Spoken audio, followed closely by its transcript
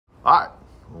All right,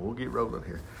 we'll get rolling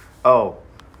here. Oh,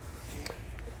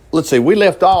 let's see. We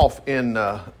left off in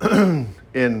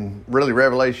in really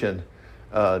Revelation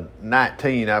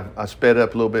 19. I sped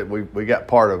up a little bit. We got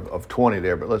part of 20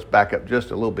 there, but let's back up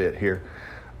just a little bit here.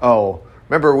 Oh,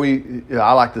 remember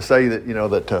I like to say that,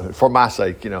 that for my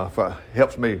sake, if it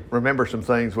helps me remember some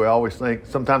things, we always think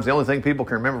sometimes the only thing people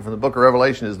can remember from the book of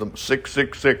Revelation is the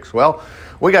 666. Well,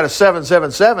 we got a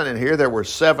 777 in here. There were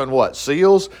 7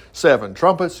 seals, 7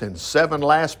 trumpets, and 7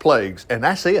 last plagues. And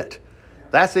that's it.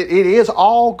 That's it. It is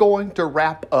all going to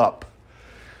wrap up.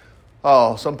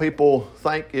 Oh, some people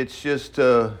think it's just,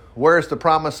 where's the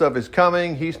promise of his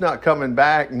coming? He's not coming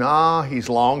back. Nah, he's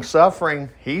long suffering.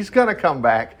 He's going to come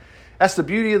back. That's the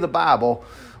beauty of the Bible.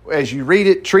 As you read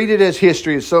it, treat it as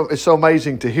history. It's so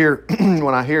amazing to hear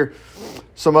when I hear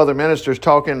some other ministers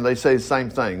talking, they say the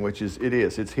same thing, which is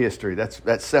it's history.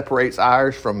 That separates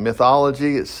ours from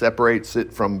mythology. It separates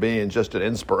it from being just an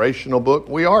inspirational book.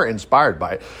 We are inspired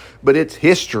by it, but it's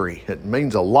history. It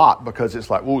means a lot because it's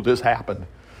like, ooh, this happened.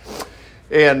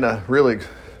 And really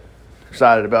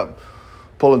excited about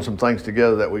pulling some things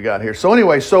together that we got here. So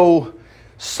anyway,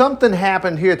 something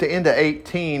happened here at the end of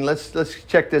 18. Let's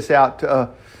check this out.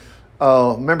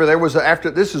 Remember, there was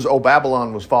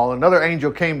Babylon was fallen. Another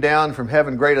angel came down from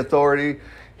heaven, great authority.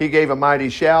 He gave a mighty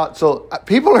shout. So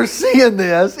people are seeing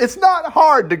this. It's not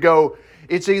hard to go,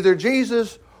 it's either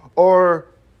Jesus or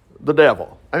the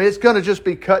devil. I mean, it's going to just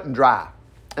be cut and dry.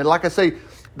 And like I say,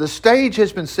 the stage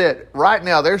has been set. Right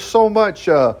now, there's so much,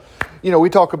 we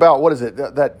talk about, what is it,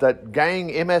 that gang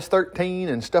MS-13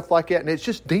 and stuff like that, and it's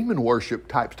just demon worship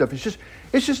type stuff.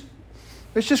 It's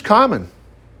just common.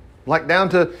 Like down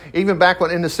to even back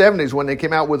in the 70s when they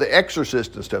came out with The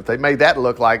Exorcist and stuff. They made that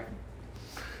look like,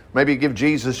 maybe give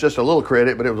Jesus just a little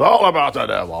credit, but it was all about the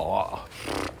devil.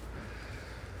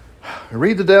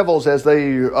 Read about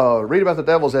the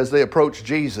devils as they approach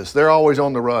Jesus. They're always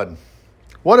on the run.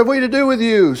 What have we to do with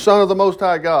you, Son of the Most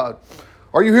High God?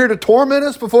 Are you here to torment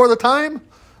us before the time?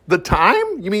 The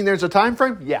time? You mean there's a time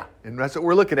frame? Yeah, and that's what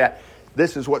we're looking at.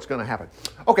 This is what's going to happen.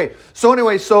 Okay, so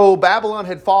anyway, Babylon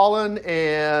had fallen,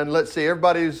 and let's see,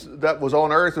 everybody that was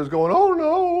on earth was going, oh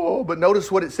no. But notice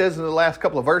what it says in the last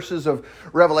couple of verses of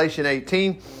Revelation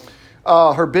 18.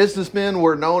 Her businessmen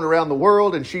were known around the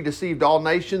world, and she deceived all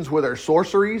nations with her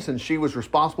sorceries, and she was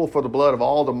responsible for the blood of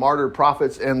all the martyred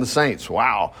prophets and the saints.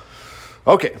 Wow.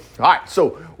 Okay, all right,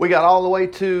 so we got all the way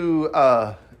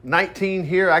to 19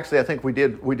 here. Actually, I think we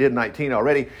did 19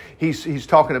 already. He's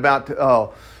talking about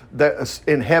that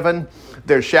in heaven,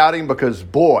 they're shouting because,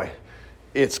 boy,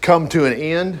 it's come to an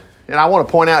end. And I want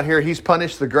to point out here, he's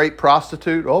punished the great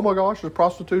prostitute. Oh my gosh, there's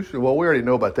prostitution. Well, we already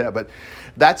know about that, but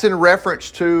that's in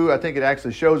reference to, I think it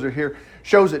actually shows it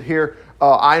here,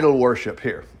 idol worship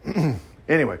here.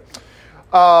 Anyway.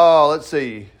 Let's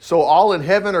see. So all in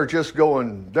heaven are just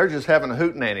they're just having a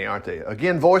hootenanny, aren't they?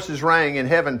 Again, voices rang in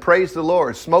heaven, praise the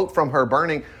Lord. Smoke from her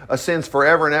burning ascends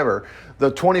forever and ever.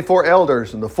 The 24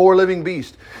 elders and the 4 living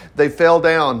beasts, they fell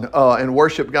down and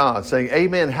worshiped God, saying,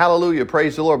 amen, hallelujah,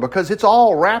 praise the Lord. Because it's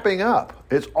all wrapping up.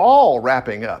 It's all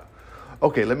wrapping up.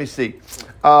 Okay, let me see.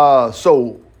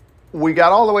 So we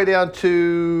got all the way down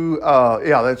to,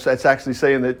 that's actually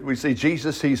saying that we see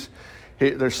Jesus,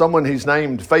 there's someone he's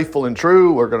named Faithful and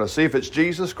True. We're going to see if it's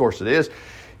Jesus. Of course it is.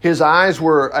 His eyes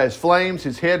were as flames.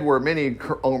 His head were many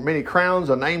crowns.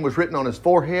 A name was written on his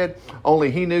forehead. Only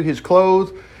he knew his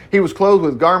clothes. He was clothed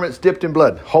with garments dipped in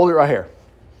blood. Hold it right here.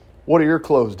 What are your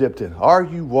clothes dipped in? Are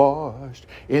you washed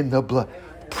in the blood?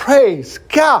 Praise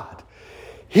God.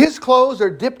 His clothes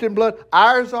are dipped in blood.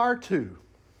 Ours are too.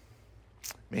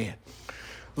 Man.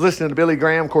 Listening to Billy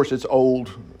Graham. Of course, it's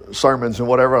old sermons and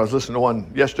whatever. I was listening to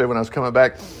one yesterday when I was coming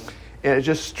back, and it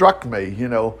just struck me,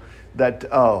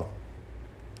 that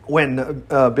when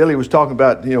Billy was talking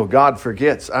about, God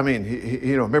forgets. I mean,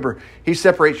 remember, he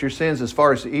separates your sins as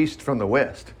far as the east from the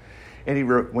west.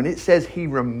 And when it says he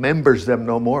remembers them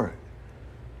no more,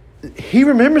 he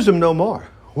remembers them no more.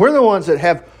 We're the ones that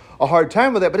have a hard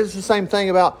time with that, but it's the same thing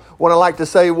about when I like to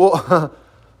say, well,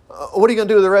 what are you going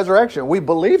to do with the resurrection? We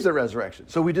believe the resurrection.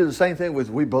 So we do the same thing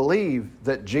we believe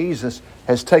that Jesus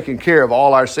has taken care of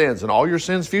all our sins and all your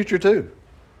sins future too.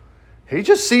 He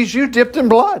just sees you dipped in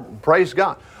blood. Praise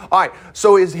God. All right,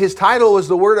 so his title is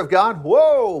the Word of God.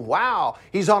 Whoa, wow.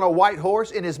 He's on a white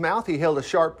horse. In his mouth he held a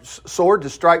sharp sword to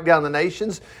strike down the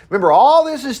nations. Remember, all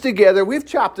this is together. We've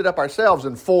chopped it up ourselves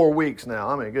in 4 weeks now.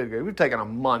 I mean, good. We've taken a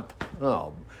month.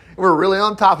 Oh, we're really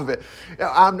on top of it.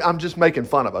 I'm just making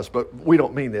fun of us, but we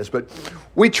don't mean this. But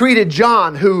we treated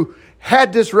John, who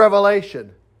had this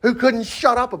revelation, who couldn't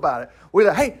shut up about it. We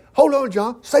said, hey, hold on,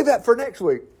 John. Save that for next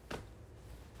week.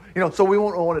 So we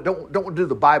don't do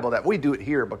the Bible that we do it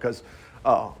here because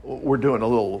we're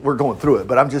going through it.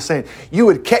 But I'm just saying, you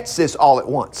would catch this all at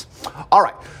once. All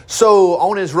right. So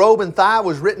on his robe and thigh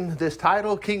was written this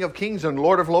title, King of Kings and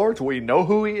Lord of Lords. We know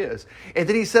who he is. And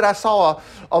then he said, I saw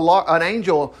an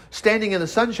angel standing in the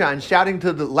sunshine, shouting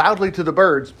loudly to the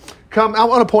birds, come. I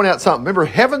want to point out something. Remember,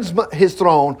 heaven's his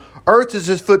throne, earth is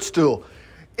his footstool.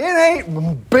 It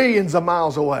ain't billions of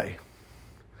miles away.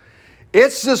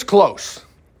 It's just close.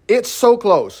 It's so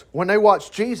close. When they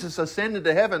watched Jesus ascend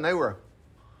into heaven, they were,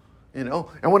 and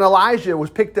when Elijah was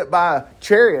picked up by a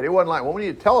chariot, it wasn't like, well, we need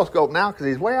a telescope now because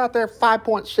he's way out there,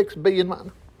 5.6 billion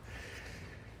miles.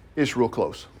 It's real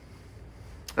close.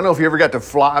 I don't know if you ever got to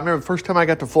fly. I remember the first time I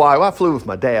got to fly, I flew with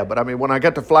my dad, but when I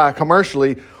got to fly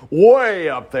commercially way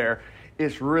up there,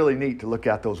 it's really neat to look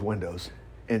out those windows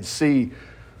and see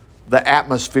the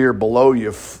atmosphere below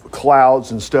you,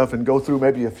 clouds and stuff, and go through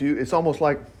maybe a few. It's almost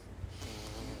like,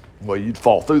 well, you'd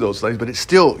fall through those things, but it's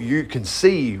still, you can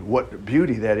see what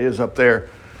beauty that is up there.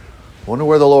 Wonder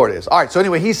where the Lord is. All right, so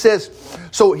anyway, he says,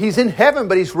 so he's in heaven,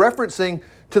 but he's referencing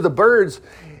to the birds,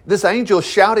 this angel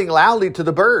shouting loudly to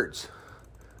the birds,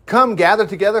 come gather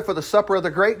together for the supper of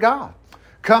the great God.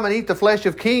 Come and eat the flesh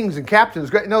of kings and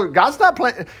captains. No, God's not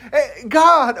playing.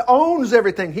 God owns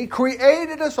everything. He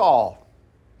created us all.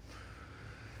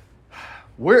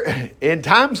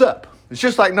 Time's up. It's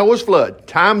just like Noah's flood.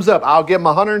 Time's up. I'll give them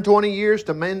 120 years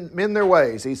to mend their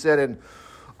ways. He said in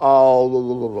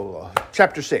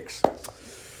chapter 6.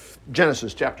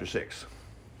 Genesis chapter 6.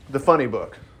 The funny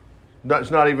book. It's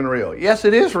not even real. Yes,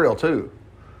 it is real too.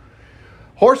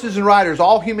 Horses and riders,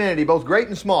 all humanity, both great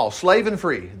and small, slave and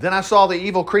free. Then I saw the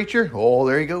evil creature. Oh,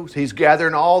 there he goes. He's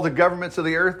gathering all the governments of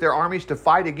the earth, their armies, to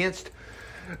fight against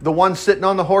the one sitting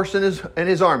on the horse and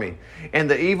his army.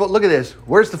 And the evil, look at this.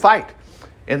 Where's the fight?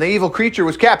 And the evil creature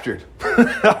was captured.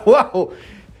 Whoa.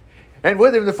 And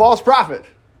with him the false prophet,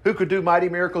 who could do mighty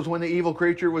miracles when the evil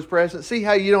creature was present. See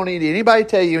how you don't need anybody to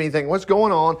tell you anything. What's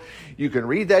going on? You can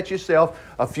read that yourself.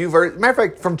 A few verses. Matter of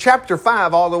fact, from chapter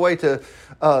 5 all the way to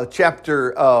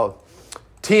chapter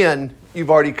 10,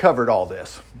 you've already covered all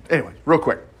this. Anyway, real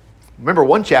quick. Remember,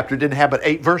 one chapter didn't have but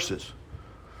 8 verses.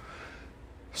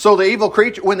 So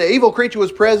when the evil creature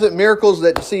was present, miracles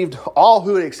that deceived all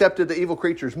who had accepted the evil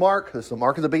creature's mark. That's the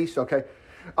mark of the beast, okay?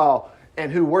 And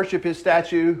who worship his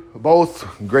statue, both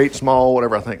great, small,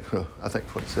 whatever I think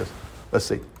what it says. Let's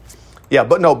see. Yeah,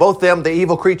 but no, both them, the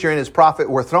evil creature and his prophet,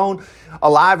 were thrown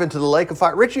alive into the lake of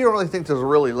fire. Rich, you don't really think there's a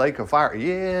really lake of fire?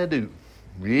 Yeah, I do.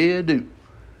 Yeah, I do.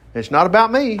 It's not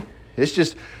about me. It's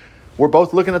just, we're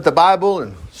both looking at the Bible,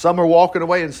 and some are walking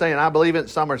away and saying, I believe it, and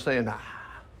some are saying, nah,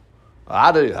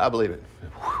 I do. I believe it.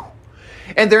 Whew.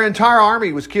 And their entire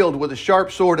army was killed with a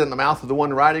sharp sword in the mouth of the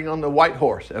one riding on the white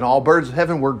horse. And all birds of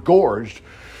heaven were gorged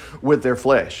with their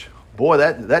flesh. Boy,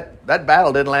 that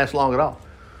battle didn't last long at all.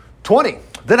 20.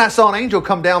 Then I saw an angel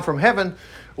come down from heaven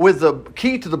with the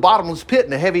key to the bottomless pit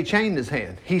and a heavy chain in his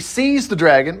hand. He seized the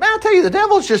dragon. Man, I'll tell you, the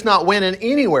devil's just not winning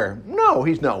anywhere. No,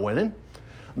 he's not winning.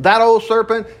 That old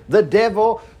serpent, the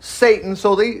devil, Satan.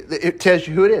 So it tells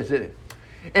you who it is, didn't it?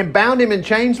 And bound him in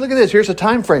chains. Look at this. Here's a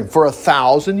time frame for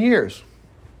 1,000 years.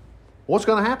 What's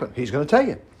going to happen? He's going to tell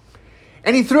you.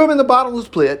 And he threw him in the bottomless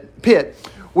pit,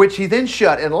 which he then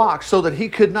shut and locked so that he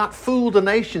could not fool the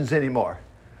nations anymore.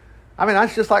 I mean,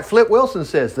 that's just like Flip Wilson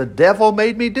says, the devil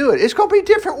made me do it. It's going to be a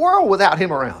different world without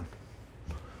him around.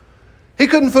 He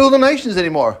couldn't fool the nations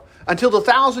anymore until the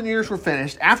 1,000 years were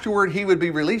finished. Afterward, he would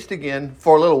be released again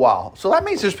for a little while. So that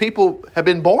means there's people have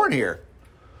been born here.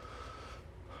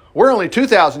 We're only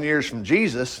 2,000 years from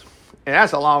Jesus, and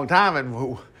that's a long time.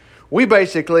 And we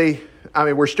basically,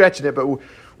 we're stretching it, but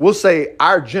we'll say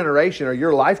our generation or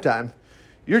your lifetime,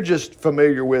 you're just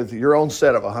familiar with your own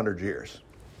set of 100 years.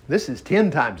 This is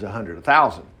 10 times 100,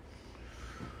 1,000.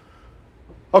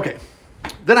 Okay.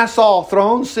 Then I saw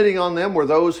thrones. Sitting on them were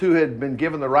those who had been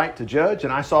given the right to judge,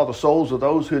 and I saw the souls of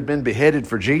those who had been beheaded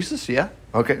for Jesus. Yeah.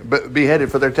 Okay. But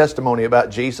beheaded for their testimony about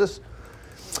Jesus.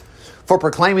 For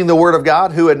proclaiming the word of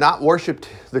God, who had not worshipped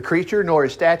the creature, nor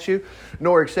his statue,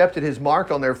 nor accepted his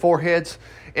mark on their foreheads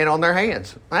and on their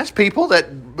hands. That's people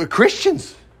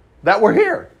Christians that were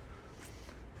here.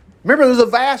 Remember, there's a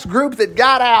vast group that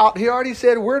got out. He already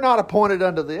said, we're not appointed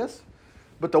unto this.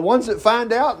 But the ones that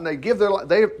find out and they give their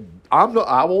life, I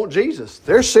want Jesus.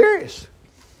 They're serious.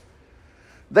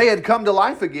 They had come to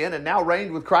life again and now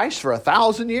reigned with Christ for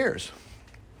 1,000 years.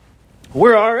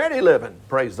 We're already living,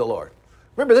 praise the Lord.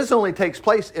 Remember, this only takes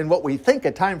place in what we think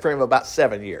a time frame of about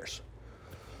 7 years.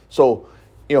 So,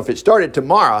 if it started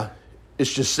tomorrow,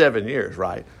 it's just 7 years,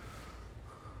 right?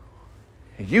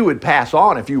 You would pass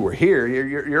on if you were here.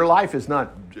 Your life is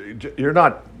not, you're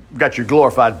not got your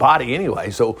glorified body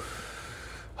anyway. So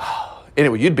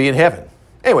anyway, you'd be in heaven.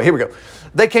 Anyway, here we go.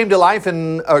 They came to life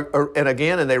and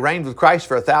again, and they reigned with Christ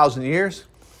for 1,000 years.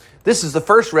 This is the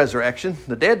first resurrection.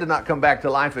 The dead did not come back to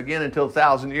life again until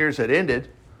 1,000 years had ended.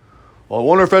 Well, I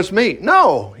wonder if that's me.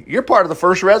 No, you're part of the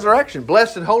first resurrection.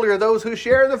 Blessed and holy are those who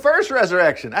share in the first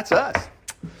resurrection. That's us.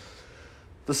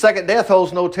 The second death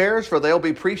holds no terrors, for they'll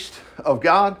be priests of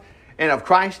God and of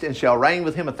Christ and shall reign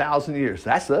with him 1,000 years.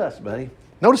 That's us, buddy.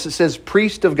 Notice it says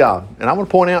priest of God. And I want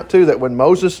to point out, too, that when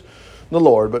Moses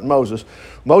brought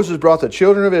the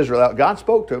children of Israel out, God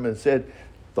spoke to him and said,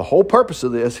 the whole purpose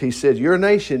of this, he said, your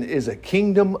nation is a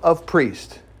kingdom of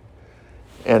priests.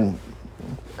 And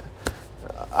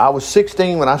I was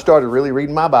 16 when I started really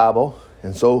reading my Bible.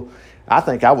 And so I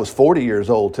think I was 40 years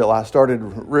old till I started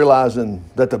realizing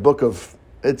that the book of,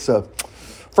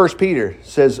 1 Peter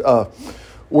says,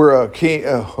 we're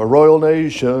a royal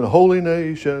nation, a holy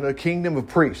nation, a kingdom of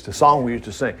priests, a song we used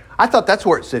to sing. I thought that's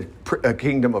where it said a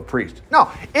kingdom of priests. No,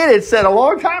 it had said a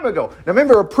long time ago. Now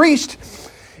remember, a priest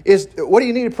is, what do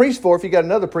you need a priest for if you got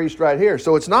another priest right here?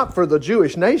 So it's not for the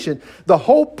Jewish nation. The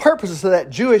whole purpose of that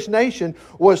Jewish nation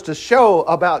was to show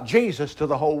about Jesus to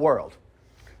the whole world.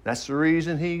 That's the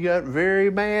reason he got very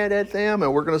mad at them,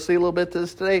 and we're going to see a little bit of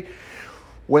this today,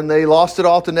 when they lost it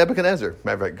all to Nebuchadnezzar.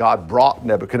 Matter of fact, God brought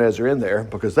Nebuchadnezzar in there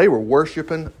because they were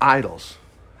worshiping idols.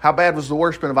 How bad was the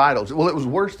worshiping of idols? Well, it was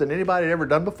worse than anybody had ever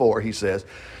done before, he says.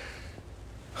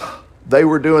 They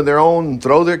were doing their own,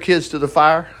 throw their kids to the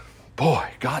fire. Boy,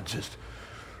 God just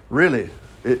really,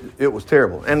 it was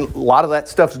terrible. And a lot of that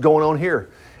stuff's going on here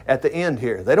at the end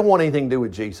here. They don't want anything to do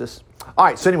with Jesus. All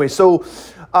right, so anyway,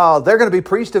 they're going to be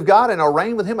priests of God and will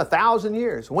reign with him 1,000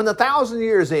 years. When the 1,000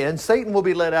 years end, Satan will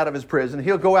be let out of his prison.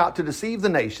 He'll go out to deceive the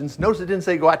nations. Notice it didn't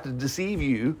say go out to deceive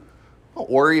you. Don't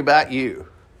worry about you.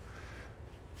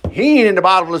 He ain't in the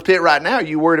bottomless pit right now.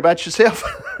 You worried about yourself?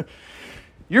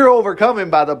 You're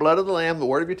overcoming by the blood of the Lamb, the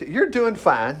word of your teeth. You're doing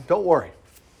fine. Don't worry.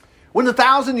 When the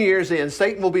 1,000 years end,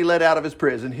 Satan will be let out of his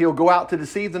prison. He'll go out to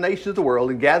deceive the nations of the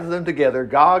world and gather them together,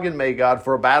 Gog and Magog,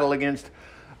 for a battle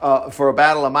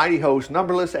a mighty host,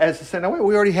 numberless as the sand. Now, wait,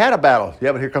 we already had a battle.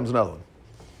 Yeah, but here comes another one.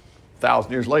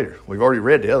 1,000 years later. We've already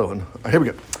read the other one. Here we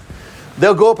go.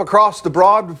 They'll go up across the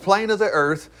broad plain of the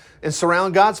earth and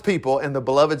surround God's people and the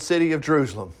beloved city of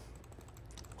Jerusalem.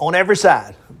 On every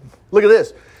side. Look at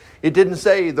this. It didn't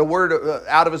say the word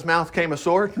out of his mouth came a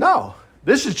sword. No.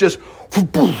 This is just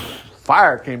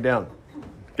fire came down.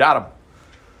 Got them.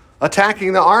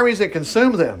 Attacking the armies that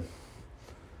consumed them.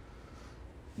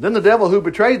 Then the devil who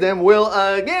betrayed them will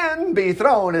again be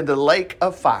thrown into the lake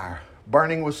of fire,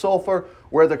 burning with sulfur,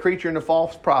 where the creature and the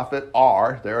false prophet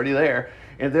are. They're already there.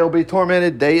 And they'll be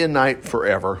tormented day and night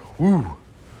forever. Woo.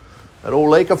 That old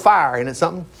lake of fire, isn't it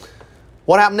something?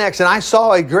 What happened next? And I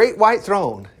saw a great white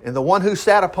throne, and the one who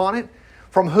sat upon it,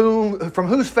 from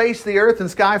whose face the earth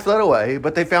and sky fled away,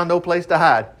 but they found no place to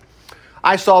hide.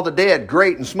 I saw the dead,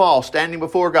 great and small, standing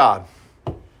before God.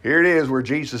 Here it is where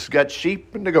Jesus got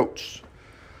sheep and the goats.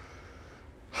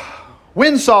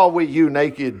 When saw we you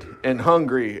naked and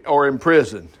hungry or in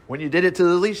prison? When you did it to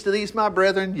the least of these, my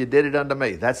brethren, you did it unto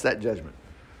me. That's that judgment.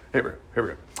 Here we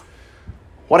go.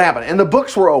 What happened? And the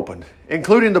books were opened,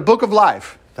 including the book of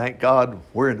life. Thank God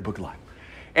we're in the book of life.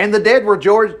 And the dead were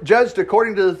judged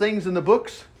according to the things in the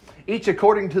books, each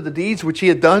according to the deeds which he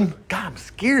had done. God, I'm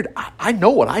scared. I know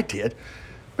what I did.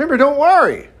 Remember, don't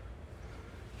worry.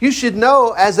 You should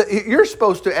know, you're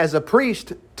supposed to, as a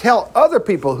priest, tell other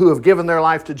people who have given their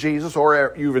life to Jesus,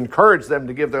 or you've encouraged them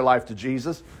to give their life to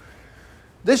Jesus.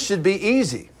 This should be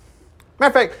easy. Matter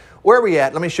of fact, where are we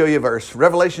at? Let me show you a verse.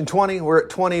 Revelation 20, we're at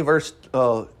 20, verse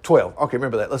 12. Okay,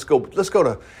 remember that. Let's go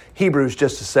to Hebrews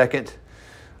just a second.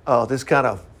 This kind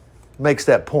of makes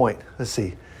that point. Let's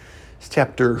see. It's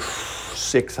chapter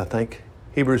 6, I think.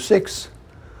 Hebrews 6.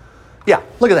 Yeah,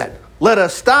 look at that. Let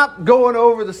us stop going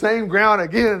over the same ground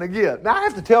again and again. Now, I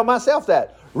have to tell myself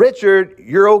that. Richard,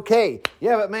 you're okay.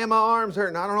 Yeah, but man, my arm's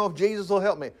hurting. I don't know if Jesus will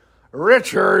help me.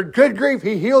 Richard, good grief,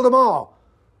 he healed them all.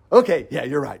 Okay, yeah,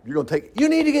 you're right. You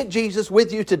need to get Jesus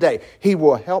with you today. He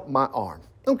will help my arm.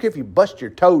 I don't care if you bust your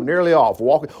toe nearly off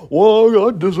walking. Well,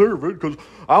 I deserve it because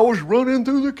I was running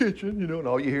through the kitchen, and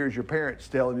all you hear is your parents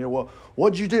telling you, well,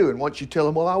 what'd you do? And once you tell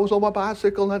them, well, I was on my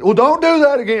bicycle. Well, don't do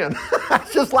that again.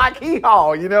 It's just like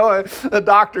hee-haw, the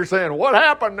doctor saying, what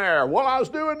happened there? Well, I was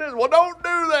doing this. Well, don't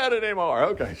do that anymore.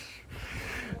 Okay.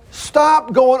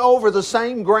 Stop going over the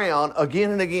same ground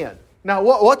again and again. Now,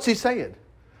 what's he saying?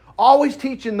 Always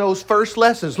teaching those first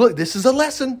lessons. Look, this is a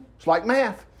lesson. It's like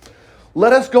math.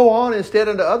 Let us go on instead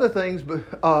into other things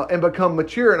and become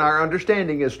mature in our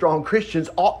understanding as strong Christians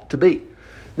ought to be.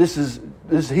 This is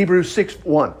Hebrews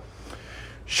 6:1.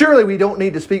 Surely we don't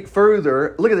need to speak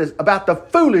further, look at this, about the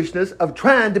foolishness of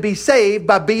trying to be saved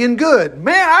by being good.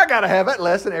 Man, I got to have that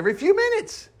lesson every few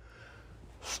minutes.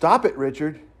 Stop it,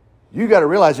 Richard. You got to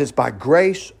realize it's by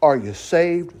grace are you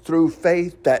saved through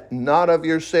faith, that not of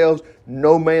yourselves,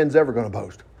 no man's ever going to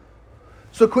boast.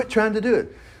 So quit trying to do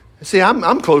it. See,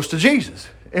 I'm close to Jesus.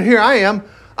 And here I am.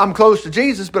 I'm close to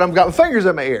Jesus, but I've got my fingers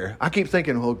in my ear. I keep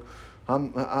thinking, well,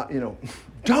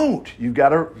 don't. You got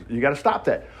to stop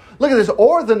that. Look at this.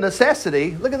 Or the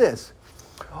necessity, look at this.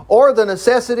 Or the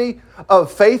necessity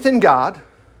of faith in God.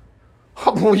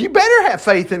 Well, you better have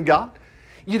faith in God.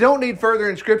 You don't need further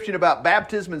inscription about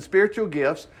baptism and spiritual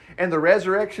gifts and the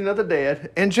resurrection of the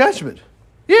dead and judgment.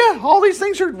 Yeah, all these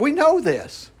things we know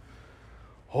this.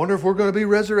 I wonder if we're going to be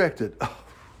resurrected.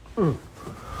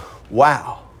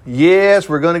 Wow. Yes,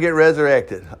 we're going to get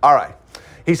resurrected. All right.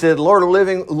 He said, Lord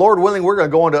willing, we're going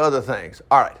to go on to other things.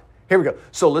 All right. Here we go.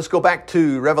 So let's go back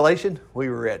to Revelation. We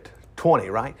were at 20,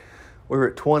 right? We were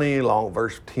at 20, along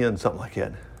verse 10, something like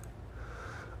that.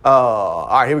 All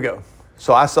right, here we go.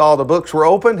 So I saw the books were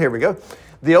open. Here we go.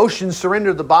 The oceans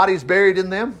surrendered the bodies buried in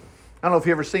them. I don't know if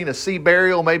you've ever seen a sea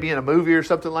burial, maybe in a movie or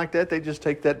something like that. They just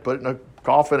take that, put it in a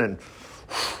coffin, and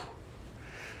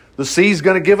the sea's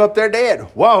going to give up their dead.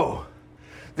 Whoa.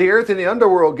 The earth and the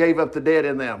underworld gave up the dead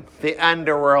in them. The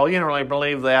underworld, you don't really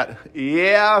believe that.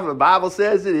 Yeah, the Bible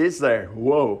says it is there.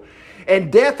 Whoa.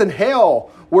 And death and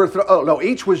hell were,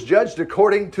 each was judged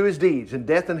according to his deeds. And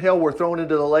death and hell were thrown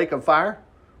into the lake of fire.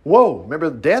 Whoa,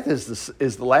 remember death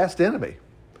is the last enemy.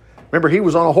 Remember he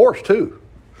was on a horse too.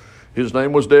 His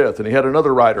name was Death, and he had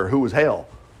another rider who was hell.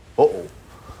 Uh-oh.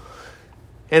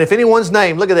 And if anyone's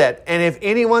name, look at that. And if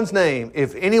anyone's name,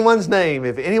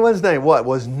 what?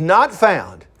 Was not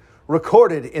found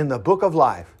recorded in the book of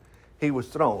life, he was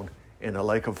thrown in the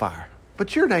lake of fire.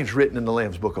 But your name's written in the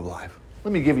Lamb's book of life.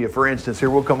 Let me give you, for instance, here.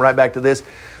 We'll come right back to this.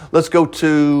 Let's go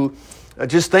to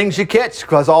just things you catch,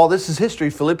 because all this is history.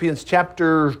 Philippians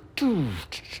chapter 2.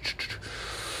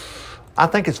 I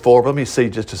think it's 4, but let me see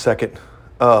just a second.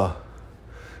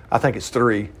 I think it's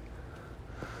 3.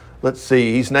 Let's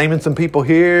see. He's naming some people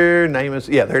here.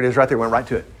 Yeah, there it is right there. Went right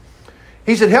to it.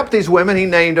 He said, help these women. He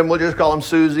named them. We'll just call them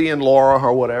Susie and Laura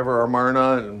or whatever, or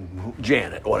Myrna and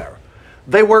Janet, whatever.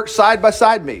 They worked side by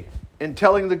side me in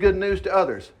telling the good news to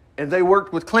others. And they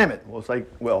worked with Clement. We'll say,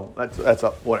 well, that's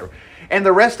up, whatever. And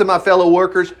the rest of my fellow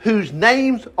workers whose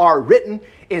names are written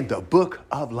in the book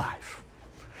of life.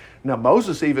 Now,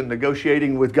 Moses even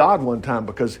negotiating with God one time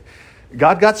because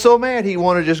God got so mad he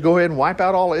wanted to just go ahead and wipe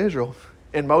out all of Israel.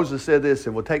 And Moses said this,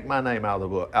 and will take my name out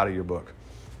of your book.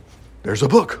 There's a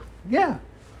book. Yeah.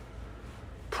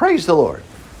 Praise the Lord.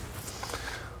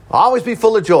 Always be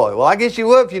full of joy. Well, I guess you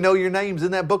will if you know your name's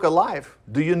in that book of life.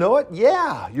 Do you know it?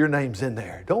 Yeah, your name's in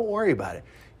there. Don't worry about it.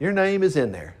 Your name is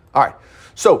in there. All right.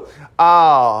 So,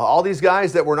 all these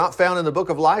guys that were not found in the book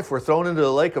of life were thrown into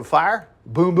the lake of fire.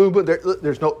 Boom, boom, boom.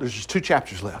 There's just 2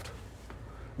 chapters left.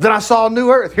 Then I saw a new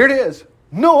earth. Here it is.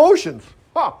 No oceans.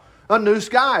 Huh. A new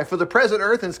sky, for the present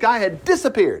earth and sky had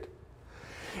disappeared.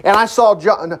 And I saw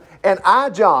John,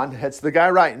 John, that's the guy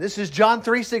writing. This is John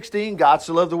 3:16. God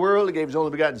so loved the world, he gave his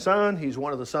only begotten son. He's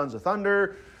one of the sons of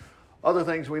thunder. Other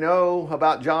things we know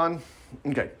about John.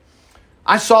 Okay.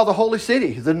 I saw the holy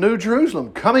city, the new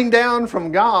Jerusalem, coming down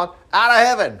from God out of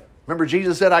heaven. Remember,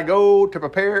 Jesus said, I go to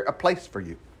prepare a place for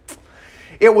you.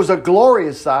 It was a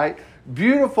glorious sight,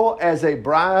 beautiful as a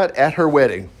bride at her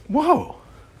wedding. Whoa.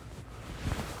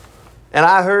 And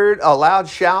I heard a loud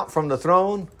shout from the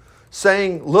throne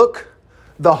saying, look,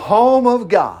 the home of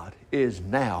God is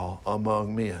now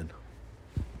among men.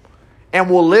 And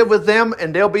will live with them,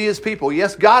 and they'll be his people.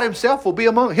 Yes, God himself will be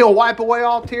among them. He'll wipe away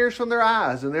all tears from their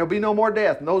eyes, and there'll be no more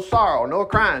death, no sorrow, no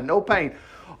crying, no pain.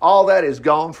 All that is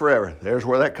gone forever. There's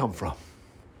where that come from.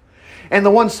 And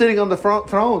the one sitting on the front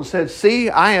throne said, see,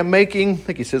 I am making, I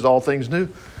think he says all things new.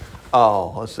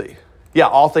 Oh, let's see. Yeah,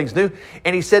 all things new.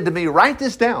 And he said to me, write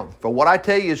this down, for what I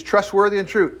tell you is trustworthy and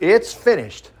true. It's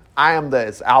finished. I am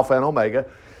it's Alpha and Omega,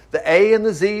 the A and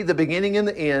the Z, the beginning and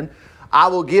the end. I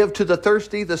will give to the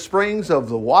thirsty the springs of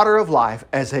the water of life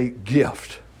as a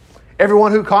gift.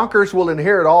 Everyone who conquers will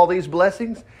inherit all these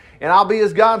blessings, and I'll be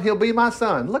his God, he'll be my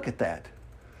son. Look at that.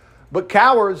 But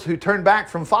cowards who turn back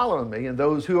from following me, and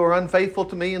those who are unfaithful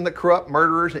to me, and the corrupt,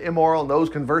 murderers, immoral, and those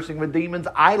conversing with demons,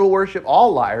 idol worship,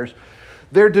 all liars,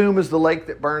 their doom is the lake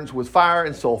that burns with fire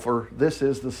and sulfur. This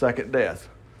is the second death.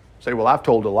 Say, well, I've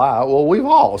told a lie. Well, we've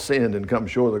all sinned and come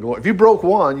short of the glory. If you broke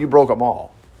one, you broke them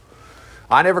all.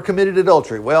 I never committed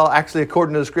adultery. Well, actually,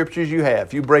 according to the scriptures, you have.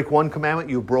 If you break one commandment,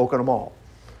 you've broken them all.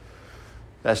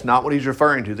 That's not what he's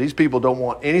referring to. These people don't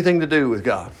want anything to do with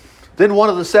God. Then one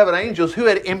of the 7 angels who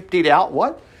had emptied out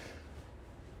what?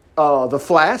 The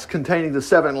flask containing the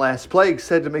 7 last plagues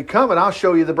said to me, come and I'll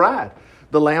show you the bride,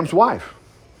 the Lamb's wife.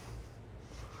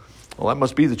 Well, that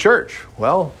must be the church.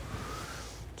 Well,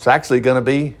 it's actually going to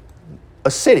be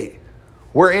a city.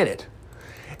 We're in it.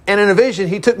 And in a vision,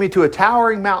 he took me to a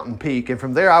towering mountain peak, and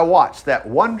from there I watched that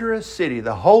wondrous city,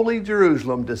 the holy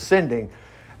Jerusalem, descending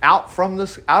out of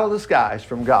the skies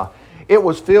from God. It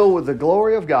was filled with the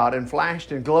glory of God and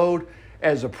flashed and glowed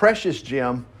as a precious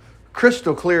gem,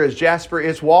 crystal clear as jasper.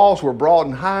 Its walls were broad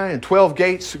and high, and 12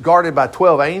 gates guarded by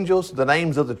 12 angels. The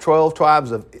names of the 12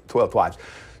 tribes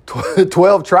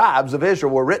of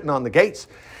Israel were written on the gates.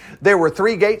 There were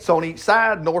 3 gates on each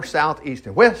side, north, south, east,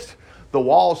 and west. The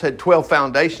walls had 12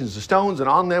 foundations of stones, and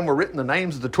on them were written the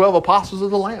names of the 12 apostles of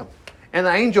the Lamb. And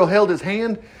the angel held in his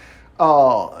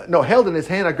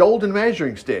hand a golden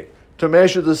measuring stick to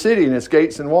measure the city and its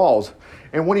gates and walls.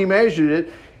 And when he measured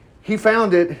it, he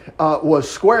found it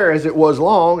was square as it was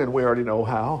long, and we already know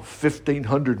how,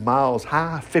 1,500 miles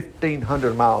high,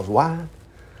 1,500 miles wide.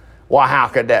 Well, how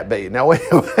could that be? Now, wait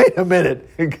a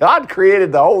minute. God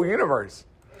created the whole universe.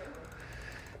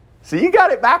 So you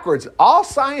got it backwards. All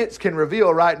science can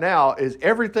reveal right now is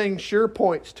everything sure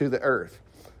points to the earth.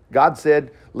 God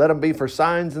said, let them be for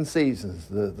signs and seasons.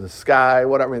 The sky,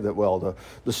 whatever,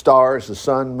 the stars, the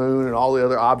sun, moon, and all the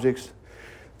other objects.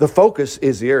 The focus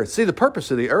is the earth. See, the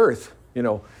purpose of the earth,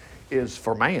 is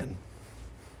for man.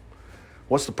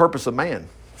 What's the purpose of man?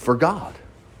 For God.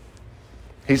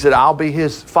 He said, I'll be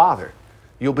his father.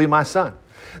 You'll be my son.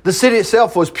 The city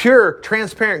itself was pure,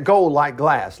 transparent gold like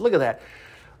glass. Look at that.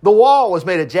 The wall was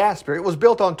made of jasper. It was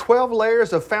built on 12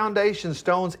 layers of foundation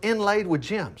stones inlaid with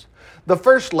gems. The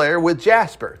first layer with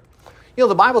jasper.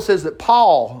 The Bible says that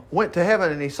Paul went to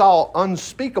heaven and he saw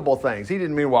unspeakable things. He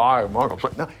didn't mean,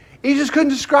 no. He just couldn't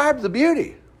describe the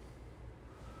beauty.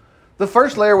 The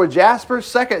first layer with jasper,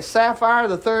 second sapphire,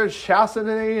 the third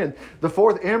chalcedony, and the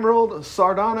fourth emerald,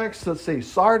 sardonyx,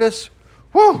 sardis.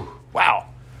 Whew, wow.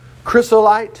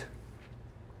 Chrysolite.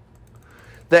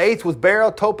 The 8th was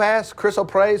beryl, topaz,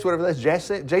 chrysoprase, whatever that's,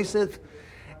 jacinth,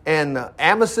 and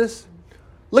amethyst.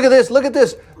 Look at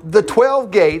this. The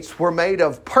 12 gates were made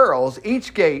of pearls,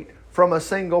 each gate from a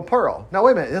single pearl. Now,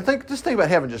 wait a minute. Just think about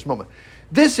heaven just a moment.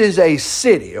 This is a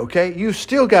city, okay? You've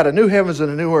still got a new heavens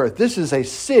and a new earth. This is a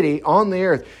city on the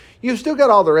earth. You've still got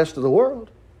all the rest of the world.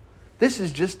 This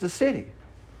is just the city.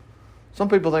 Some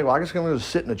people think, well, I guess I'm going to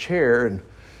sit in a chair and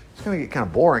it's going to get kind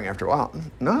of boring after a while.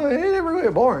 No, it ain't ever going to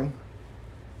get boring.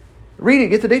 Read it,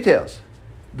 get the details.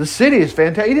 The city is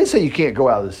fantastic. He didn't say you can't go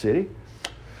out of the city.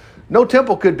 No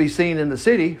temple could be seen in the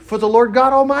city, for the Lord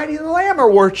God Almighty and the Lamb are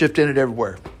worshipped in it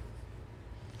everywhere.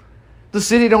 The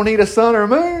city don't need a sun or a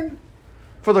moon,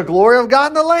 for the glory of God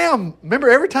and the Lamb. Remember,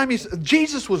 every time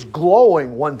Jesus was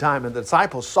glowing one time and the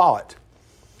disciples saw it.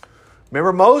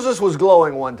 Remember, Moses was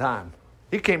glowing one time.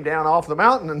 He came down off the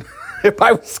mountain and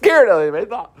everybody was scared of him. They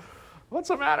thought, what's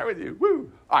the matter with you?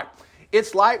 Woo! All right.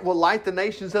 Its light will light the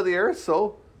nations of the earth.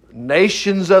 So,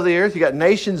 nations of the earth. You got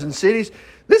nations and cities.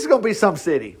 This is going to be some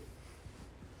city.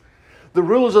 The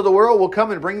rulers of the world will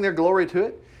come and bring their glory to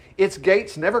it. Its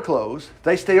gates never close.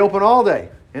 They stay open all day,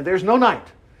 and there's no night.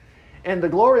 And the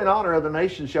glory and honor of the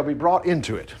nations shall be brought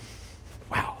into it.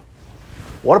 Wow.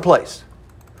 What a place.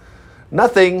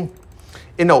 Nothing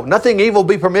evil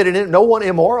be permitted in it. No one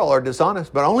immoral or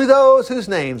dishonest, but only those whose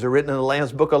names are written in the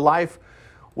Lamb's book of life.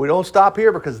 We don't stop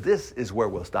here because this is where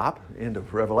we'll stop. End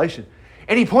of Revelation.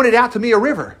 And he pointed out to me a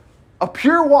river of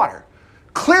pure water,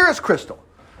 clear as crystal,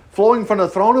 flowing from the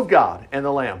throne of God and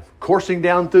the Lamb. Coursing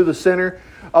down through the center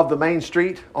of the main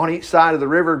street, on each side of the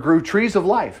river grew trees of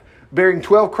life, bearing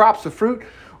 12 crops of fruit,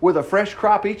 with a fresh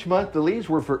crop each month. The leaves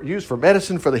were used for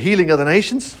medicine for the healing of the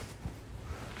nations.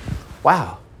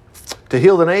 Wow. To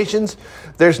heal the nations.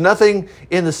 There's nothing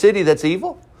in the city that's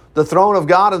evil. The throne of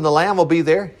God and the Lamb will be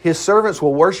there. His servants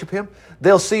will worship him.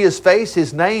 They'll see his face.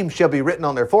 His name shall be written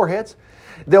on their foreheads.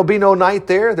 There'll be no night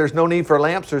there. There's no need for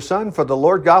lamps or sun, for the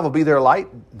Lord God will be their light.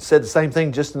 It said the same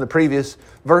thing just in the previous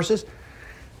verses.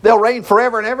 They'll reign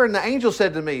forever and ever. And the angel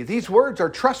said to me, these words are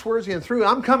trustworthy and true.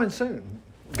 I'm coming soon.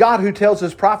 God, who tells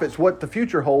his prophets what the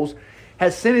future holds,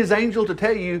 has sent his angel to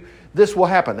tell you this will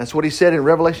happen. That's what he said in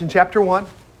Revelation chapter 1.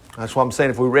 That's why I'm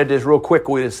saying if we read this real quick,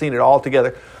 we'd have seen it all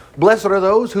together. Blessed are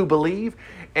those who believe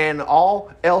and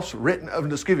all else written,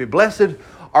 blessed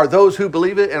are those who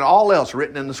believe it and all else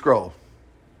written in the scroll.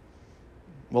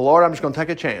 Well, Lord, I'm just going to take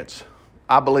a chance.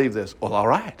 I believe this. Well, all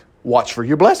right. Watch for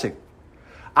your blessing.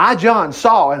 I, John,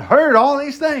 saw and heard all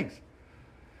these things.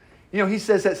 He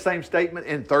says that same statement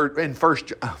in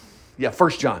Yeah,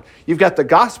 1 John. You've got the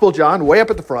Gospel John way up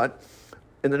at the front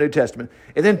in the New Testament.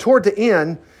 And then toward the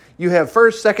end, you have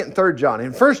 1st, 2nd, and 3rd John.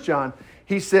 In 1 John,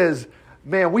 he says,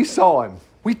 man, we saw him.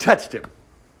 We touched him.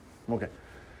 Okay.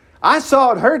 I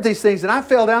saw and heard these things, and I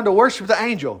fell down to worship the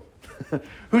angel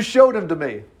who showed them to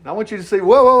me. And I want you to see,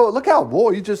 whoa, look how,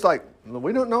 boy, you just like,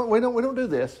 we don't do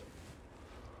this.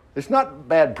 It's not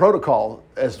bad protocol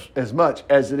as much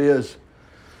as it is,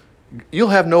 you'll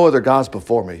have no other gods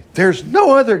before me. There's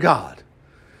no other God.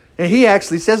 And he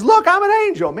actually says, look, I'm an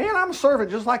angel. Man, I'm a servant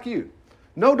just like you.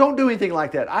 No, don't do anything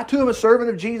like that. I too am a servant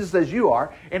of Jesus as you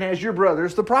are, and as your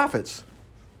brothers, the prophets.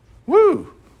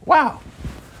 Woo! Wow.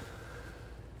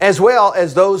 As well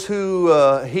as those who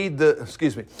heed the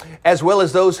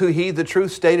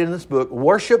truth stated in this book,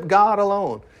 worship God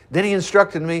alone. Then he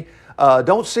instructed me,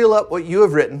 don't seal up what you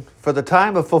have written, for the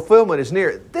time of fulfillment is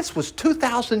near. This was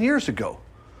 2,000 years ago.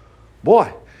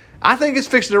 Boy, I think it's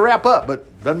fixing to wrap up, but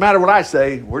doesn't matter what I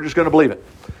say. We're just going to believe it.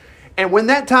 And when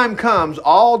that time comes,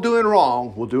 all doing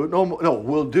wrong, we'll do it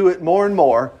we'll do it more and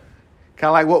more. Kind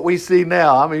of like what we see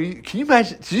now. I mean, can you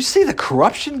imagine? Do you see the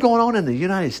corruption going on in the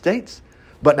United States?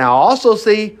 But now also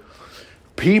see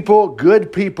people,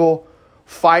 good people,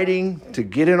 fighting to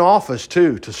get in office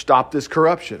too, to stop this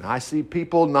corruption. I see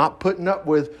people not putting up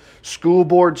with school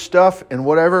board stuff and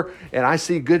whatever. And I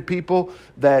see good people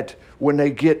that when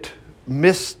they get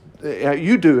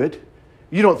you do it,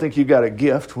 you don't think you got a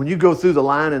gift. When you go through the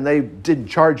line and they didn't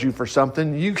charge you for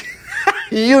something,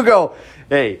 you go,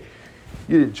 hey,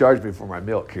 you didn't charge me for my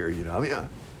milk here. I mean,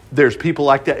 there's people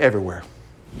like that everywhere.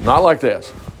 Not like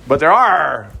this, but there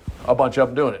are a bunch of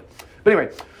them doing it. But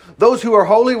anyway, those who are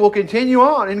holy will continue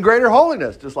on in greater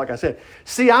holiness, just like I said.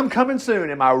 See, I'm coming soon,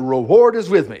 and my reward is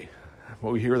with me.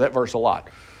 Well, we hear that verse a lot.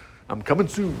 I'm coming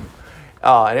soon.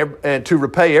 And to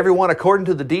repay everyone according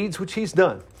to the deeds which he's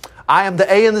done. I am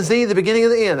the A and the Z, the beginning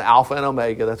and the end, Alpha and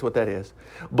Omega. That's what that is.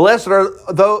 Blessed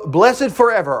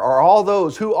forever are all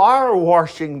those who are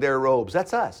washing their robes.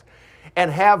 That's us. And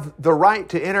have the right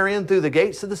to enter in through the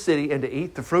gates of the city and to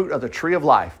eat the fruit of the tree of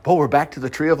life. Boy, we're back to the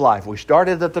tree of life. We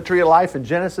started at the tree of life in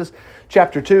Genesis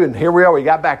chapter 2, and here we are. We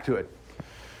got back to it.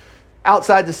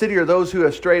 Outside the city are those who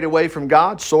have strayed away from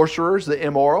God, sorcerers, the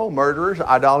immoral, murderers,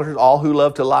 idolaters, all who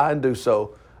love to lie and do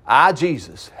so. I,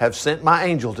 Jesus, have sent my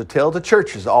angel to tell the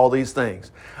churches all these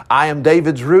things. I am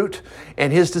David's root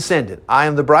and his descendant. I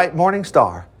am the bright morning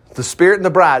star. The Spirit and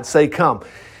the bride say, come.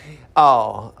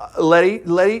 Let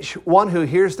each one who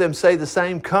hears them say the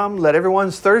same, come. Let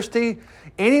everyone's thirsty.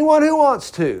 Anyone who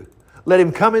wants to, let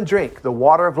him come and drink the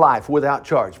water of life without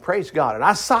charge. Praise God. And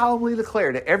I solemnly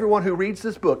declare to everyone who reads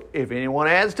this book, if anyone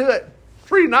adds to it,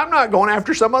 I'm not going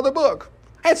after some other book.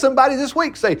 I had somebody this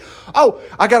week say, oh,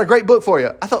 I got a great book for you.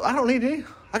 I thought, I don't need any.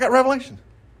 I got Revelation.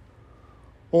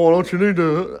 Oh, don't you need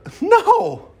to?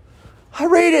 No, I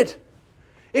read it.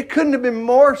 It couldn't have been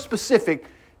more specific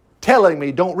telling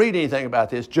me, don't read anything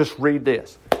about this, just read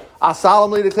this. I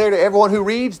solemnly declare to everyone who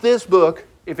reads this book,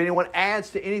 if anyone adds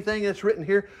to anything that's written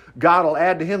here, God will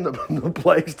add to him the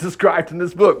place described in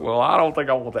this book. Well, I don't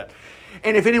think I want that.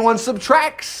 And if anyone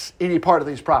subtracts any part of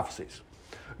these prophecies,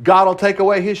 God will take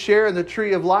away his share in the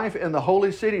tree of life and the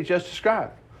holy city just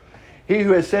described. He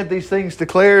who has said these things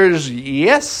declares,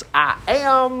 yes, I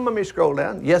am. Let me scroll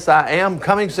down. Yes, I am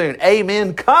coming soon.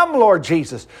 Amen. Come, Lord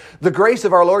Jesus. The grace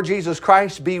of our Lord Jesus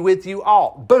Christ be with you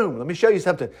all. Boom. Let me show you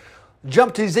something.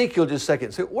 Jump to Ezekiel just a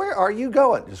second. So where are you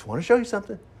going? Just want to show you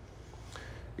something.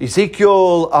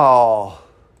 Ezekiel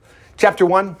chapter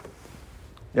 1.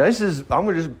 Now let's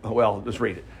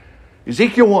read it.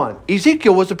 Ezekiel 1.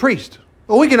 Ezekiel was a priest.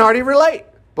 Well, we can already relate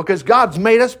because God's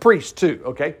made us priests too,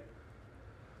 okay?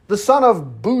 The son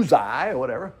of Buzai, or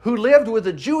whatever, who lived with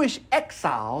the Jewish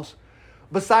exiles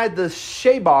beside the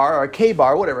Chebar,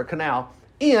 canal,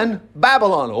 in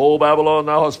Babylon. Oh, Babylon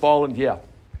now has fallen. Yeah.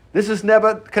 This is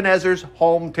Nebuchadnezzar's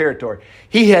home territory.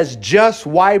 He has just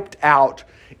wiped out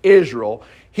Israel.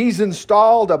 He's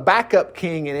installed a backup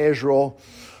king in Israel,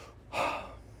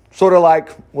 sort of like,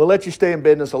 we'll let you stay in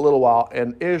business a little while,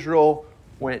 and Israel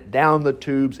went down the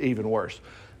tubes even worse.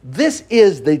 This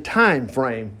is the time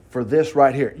frame for this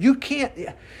right here.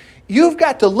 You've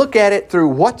got to look at it through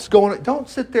what's going on. Don't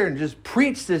sit there and just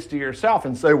preach this to yourself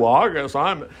and say, well, I guess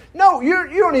No, you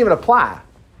don't even apply.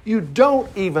 You don't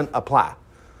even apply.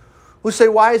 We say,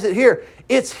 why is it here?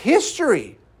 It's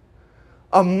history.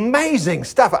 Amazing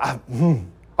stuff. All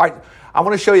right, I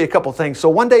want to show you a couple things. So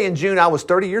one day in June, I was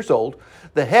 30 years old.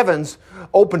 The heavens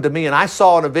opened to me and I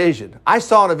saw in a vision.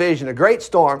 A great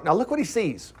storm. Now look what he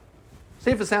sees. See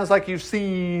if it sounds like you've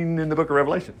seen in the book of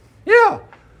Revelation. Yeah.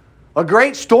 A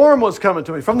great storm was coming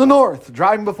to me from the north,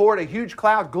 driving before it a huge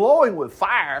cloud glowing with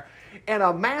fire, and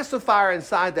a mass of fire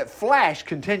inside that flashed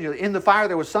continually. In the fire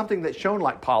there was something that shone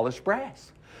like polished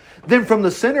brass. Then from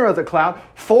the center of the cloud,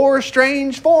 4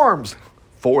 strange forms,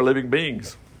 4 living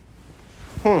beings.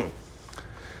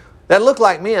 That looked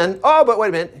like men. Oh, but wait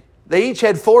a minute. They each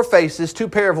had 4 faces, 2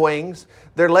 pair of wings.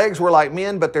 Their legs were like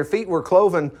men, but their feet were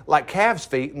cloven like calves'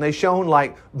 feet, and they shone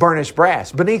like burnished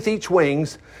brass. Beneath each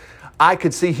wings, I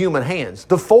could see human hands.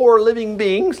 The 4 living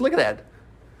beings, look at that.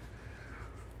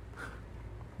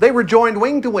 They were joined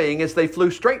wing to wing as they flew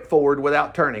straight forward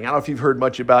without turning. I don't know if you've heard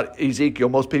much about Ezekiel.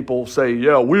 Most people say,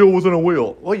 yeah, wheel within a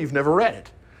wheel. Well, you've never read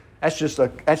it. That's just a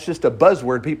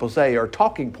buzzword people say, or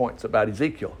talking points about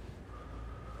Ezekiel.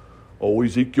 Oh,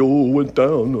 Ezekiel went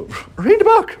down. Read the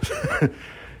book.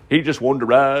 He just wanted to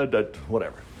ride that,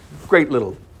 whatever. Great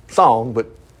little song, but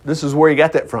this is where he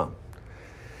got that from.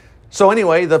 So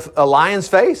anyway, a lion's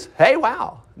face, hey,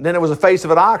 wow. And then there was a face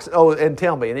of an ox. Oh, and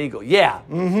tell me, an eagle. Yeah,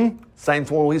 Same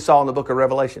one we saw in the book of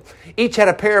Revelation. Each had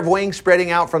a pair of wings spreading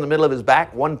out from the middle of his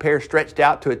back. One pair stretched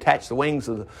out to attach the wings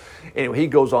of the... Anyway, he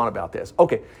goes on about this.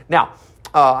 Okay, now,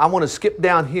 I want to skip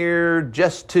down here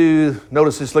just to...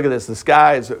 Notice this, look at this. The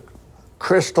sky is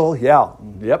crystal. Yeah,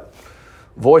 yep.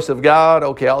 Voice of God.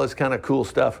 Okay, all this kind of cool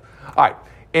stuff. All right.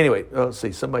 Anyway, let's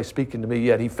see. Somebody's speaking to me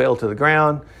yet. He fell to the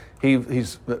ground.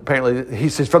 He's apparently, he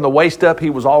says from the waist up, he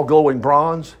was all glowing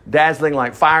bronze, dazzling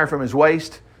like fire from his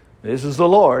waist. This is the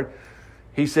Lord.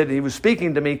 He said he was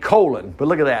speaking to me, colon. But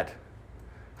look at that.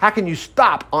 How can you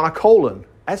stop on a colon?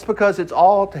 That's because it's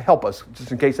all to help us,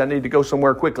 just in case I need to go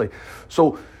somewhere quickly.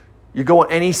 So you go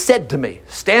on, and he said to me,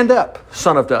 stand up,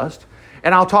 son of dust,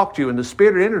 and I'll talk to you. And the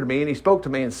Spirit entered me, and he spoke to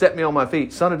me and set me on my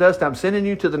feet. Son of dust, I'm sending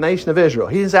you to the nation of Israel.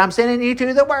 He says, I'm sending you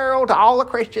to the world, to all the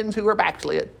Christians who are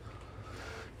backslid.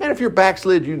 And if you're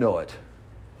backslid, you know it.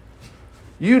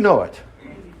 You know it.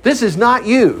 This is not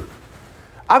you.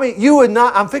 I mean, you would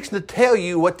not, I'm fixing to tell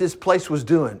you what this place was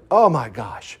doing. Oh my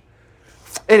gosh.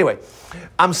 Anyway,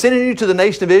 I'm sending you to the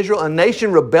nation of Israel, a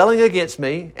nation rebelling against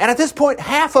me. And at this point,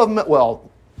 half of them,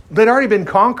 well, they'd already been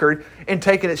conquered and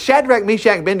taken it. Shadrach,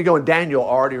 Meshach, Abednego, and Daniel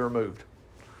are already removed.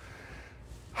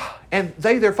 And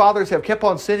they, their fathers, have kept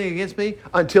on sinning against me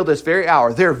until this very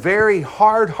hour. They're very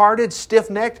hard-hearted,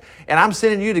 stiff-necked, and I'm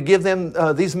sending you to give them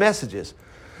these messages.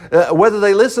 Whether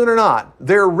they listen or not,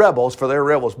 they're rebels for their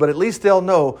rebels. But at least they'll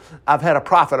know I've had a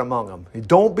prophet among them.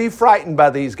 Don't be frightened by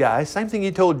these guys. Same thing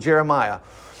he told Jeremiah.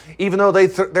 Even though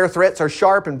their threats are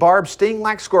sharp and barbed, sting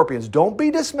like scorpions. Don't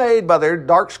be dismayed by their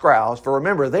dark scowls, for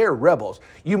remember, they are rebels.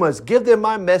 You must give them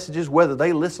my messages whether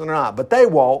they listen or not. But they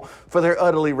won't, for they're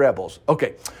utterly rebels.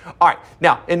 Okay. All right.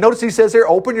 Now, and notice he says there,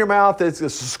 open your mouth. It's a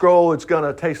scroll. It's going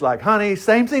to taste like honey.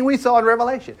 Same thing we saw in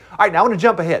Revelation. All right. Now, I want to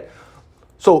jump ahead.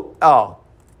 So,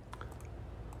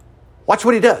 watch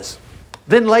what he does.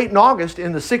 Then late in August,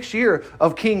 in the 6th year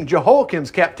of King Jehoiakim's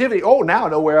captivity, oh, now I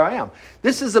know where I am.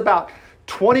 This is about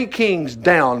 20 kings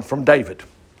down from David.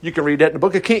 You can read that in the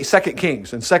book of Kings, 2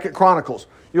 Kings and 2 Chronicles.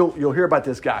 You'll hear about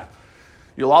this guy.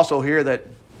 You'll also hear that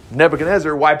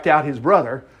Nebuchadnezzar wiped out his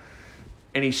brother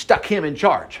and he stuck him in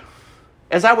charge.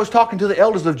 As I was talking to the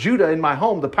elders of Judah in my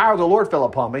home, the power of the Lord fell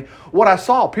upon me. What I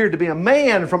saw appeared to be a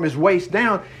man from his waist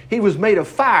down. He was made of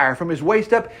fire from his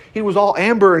waist up. He was all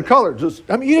amber in color. You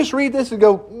just read this and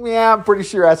go, yeah, I'm pretty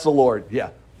sure that's the Lord. Yeah.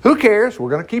 Who cares?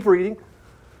 We're going to keep reading.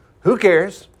 Who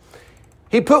cares?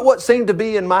 He put what seemed to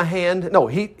be in my hand. No,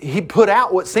 he put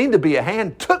out what seemed to be a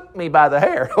hand, took me by the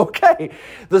hair. Okay.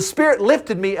 The Spirit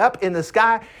lifted me up in the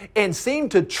sky and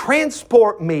seemed to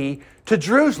transport me to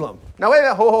Jerusalem. Now, wait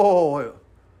a minute.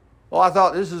 Well, I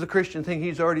thought this is a Christian thing.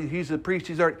 He's a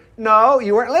priest. No,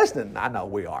 you weren't listening. I know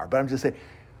we are, but I'm just saying.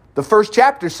 The first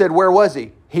chapter said, where was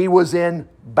he? He was in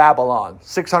Babylon,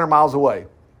 600 miles away,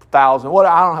 1,000.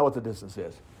 I don't know what the distance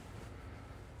is.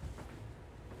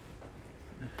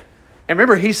 And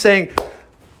remember, he's saying,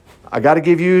 I got to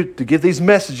give these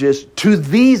messages to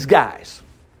these guys.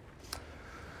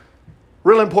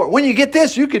 Real important. When you get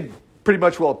this, you can pretty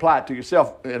much well apply it to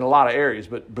yourself in a lot of areas,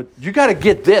 but you got to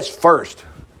get this first.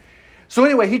 So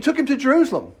anyway, he took him to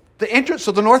Jerusalem, the entrance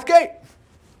of the north gate,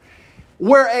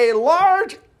 where a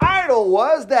large idol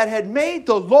was that had made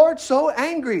the Lord so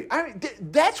angry. I mean,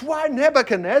 that's why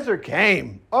Nebuchadnezzar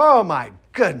came. Oh my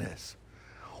goodness.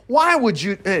 Why would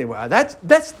you? Anyway, that's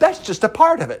just a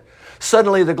part of it.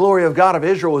 Suddenly the glory of God of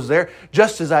Israel was there,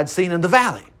 just as I'd seen in the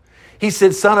valley. He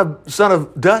said, son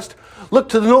of dust, look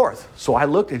to the north. So I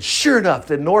looked, and sure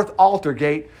enough, at the altar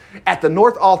gate,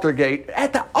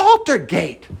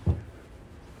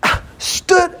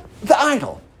 stood the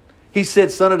idol. He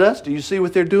said, son of dust, do you see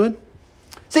what they're doing?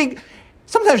 See,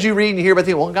 sometimes you read and you hear about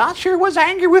things, well, God sure was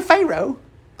angry with Pharaoh.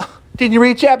 Didn't you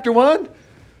read chapter 1?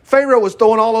 Pharaoh was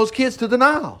throwing all those kids to the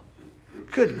Nile.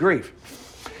 Good grief.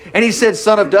 And he said,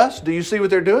 son of dust, do you see what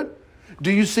they're doing?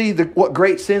 Do you see what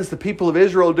great sins the people of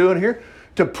Israel are doing here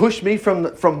to push me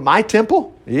from my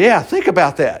temple? Yeah, think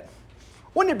about that.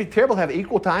 Wouldn't it be terrible to have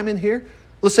equal time in here?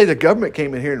 Let's say the government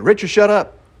came in here and, Richard, shut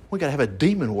up. We got to have a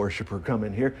demon worshiper come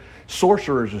in here,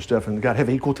 sorcerers and stuff, and got to have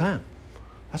equal time.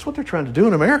 That's what they're trying to do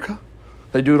in America.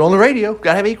 They do it on the radio.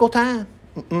 Got to have equal time.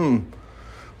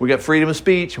 We got freedom of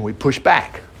speech, and we push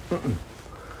back.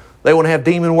 They want to have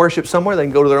demon worship somewhere, they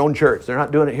can go to their own church. They're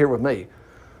not doing it here with me.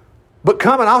 But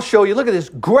come and I'll show you, look at this,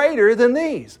 greater than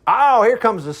these. Oh, here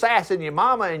comes the sass and your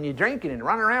mama and you drinking and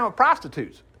running around with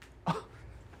prostitutes.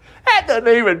 That doesn't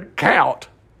even count.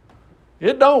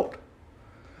 It don't.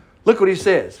 Look what he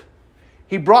says.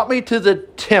 He brought me to the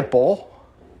temple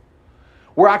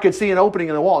where I could see an opening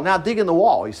in the wall. Now dig in the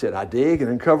wall, he said. I dig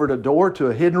and uncovered a door to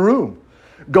a hidden room.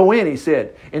 Go in, he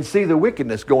said, and see the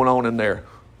wickedness going on in there.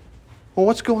 Well,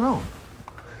 what's going on?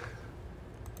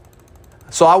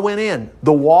 So I went in.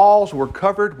 The walls were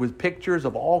covered with pictures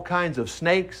of all kinds of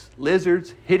snakes,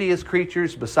 lizards, hideous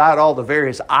creatures, beside all the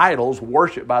various idols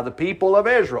worshipped by the people of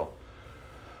Israel.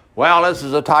 Well, this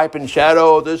is a type and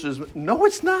shadow. No,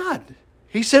 it's not.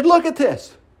 He said, look at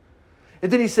this.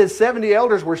 And then he said 70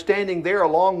 elders were standing there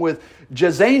along with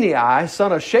Jezaniah,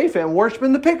 son of Shaphan,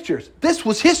 worshiping the pictures. This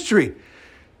was history.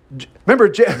 Remember,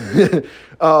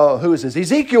 who is this?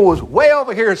 Ezekiel was way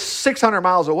over here 600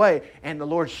 miles away, and the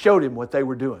Lord showed him what they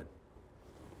were doing.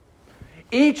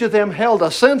 Each of them held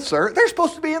a censer. They're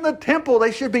supposed to be in the temple.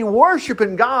 They should be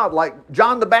worshiping God like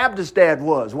John the Baptist's dad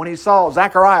was when he saw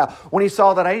Zechariah, when he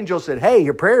saw that angel said, hey,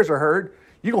 your prayers are heard.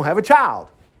 You're going to have a child.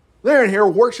 They're in here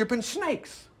worshiping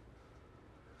snakes.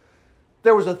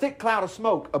 There was a thick cloud of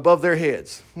smoke above their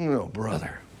heads. Oh,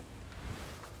 brother.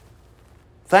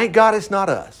 Thank God it's not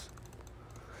us.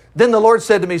 Then the Lord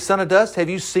said to me, son of dust, have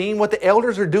you seen what the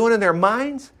elders are doing in their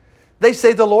minds? They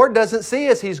say the Lord doesn't see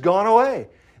us. He's gone away.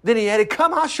 Then he added,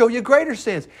 come, I'll show you greater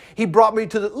sins. He brought me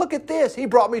look at this. He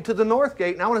brought me to the north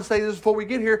gate. And I want to say this before we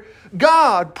get here.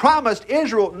 God promised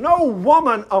Israel no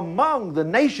woman among the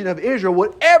nation of Israel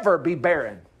would ever be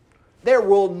barren. There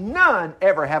will none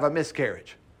ever have a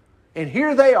miscarriage. And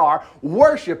here they are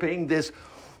worshiping this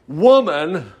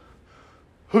woman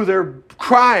who they're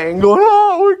crying, going,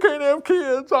 oh, we can't have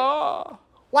kids. Ah.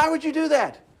 Why would you do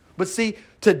that? But see,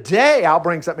 today, I'll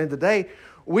bring something in today.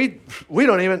 We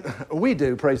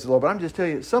do, praise the Lord. But I'm just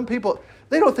telling you, some people,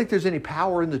 they don't think there's any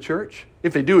power in the church.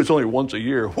 If they do, it's only once a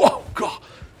year. Whoa, God,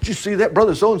 did you see that?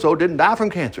 Brother so-and-so didn't die from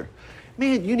cancer.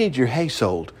 Man, you need your hay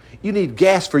sold. You need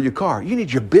gas for your car. You need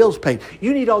your bills paid.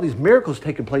 You need all these miracles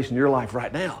taking place in your life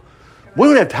right now. We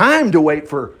don't have time to wait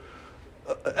for...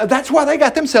 that's why they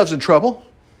got themselves in trouble.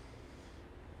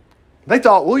 They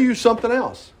thought, we'll use something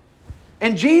else.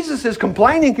 And Jesus is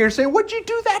complaining here, saying, what'd you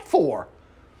do that for?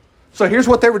 So here's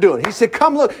what they were doing. He said,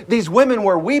 come look. These women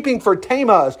were weeping for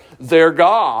Tammuz, their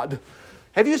god.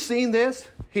 Have you seen this?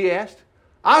 He asked.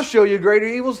 I'll show you greater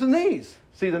evils than these.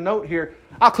 See the note here?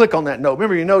 I'll click on that note.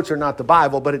 Remember, your notes are not the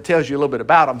Bible, but it tells you a little bit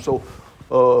about them. So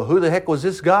who the heck was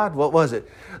this god? What was it?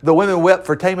 The women wept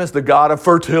for Tammuz, the god of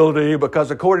fertility, because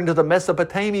according to the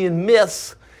Mesopotamian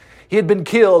myths, he had been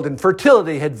killed and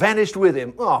fertility had vanished with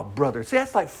him. Oh, brother. See,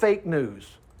 that's like fake news.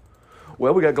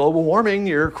 Well, we got global warming.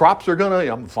 Your crops are going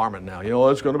to... I'm farming now.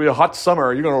 It's going to be a hot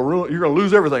summer. You're going to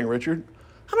lose everything, Richard.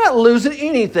 I'm not losing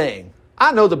anything.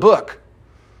 I know the book.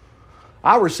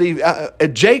 I received...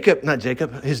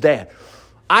 his dad,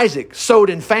 Isaac, sowed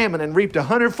in famine and reaped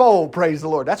 100-fold, praise the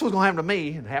Lord. That's what's going to happen to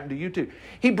me and happen to you too.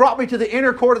 He brought me to the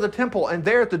inner court of the temple, and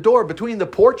there at the door between the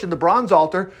porch and the bronze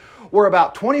altar were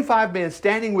about 25 men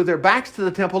standing with their backs to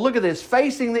the temple. Look at this,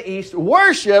 facing the east,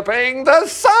 worshiping the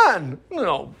sun.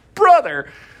 Oh, brother,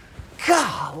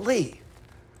 golly.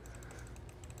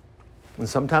 And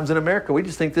sometimes in America, we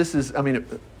just think this is,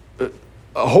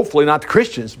 hopefully not the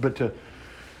Christians, but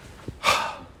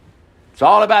it's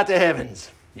all about the heavens.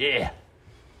 Yeah.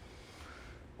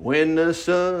 When the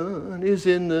sun is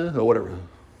in whatever.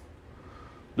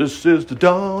 This is the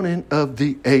dawning of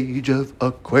the age of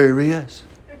Aquarius.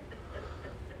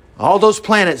 All those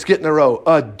planets get in a row.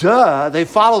 They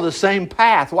follow the same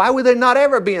path. Why would they not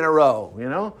ever be in a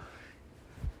row,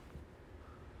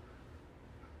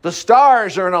 The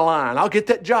stars are in a line. I'll get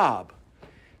that job.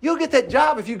 You'll get that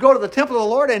job if you go to the temple of the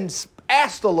Lord and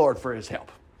ask the Lord for his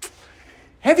help.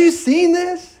 Have you seen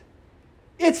this?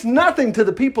 It's nothing to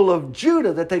the people of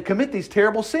Judah that they commit these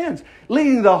terrible sins,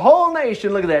 leading the whole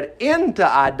nation, look at that, into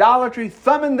idolatry,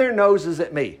 thumbing their noses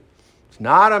at me. It's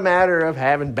not a matter of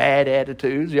having bad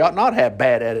attitudes. You ought not have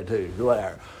bad attitudes,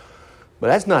 whatever. But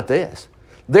that's not this.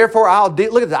 Therefore, I'll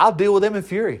deal with them in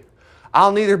fury.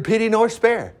 I'll neither pity nor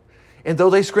spare. And though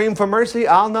they scream for mercy,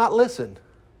 I'll not listen.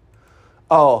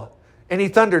 Oh, and he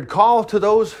thundered, call to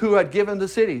those who had given the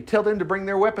city. Tell them to bring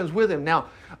their weapons with him. Now,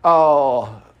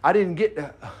 I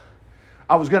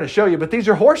was going to show you, but these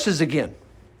are horses again.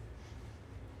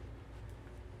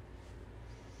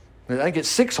 I think it's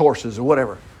 6 horses or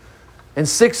whatever. And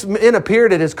 6 men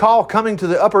appeared at his call, coming to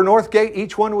the upper north gate,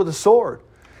 each one with a sword.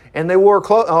 And they wore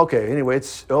clothes. Okay, anyway,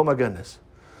 oh my goodness.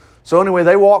 So anyway,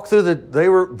 they walked through they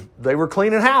were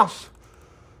cleaning house.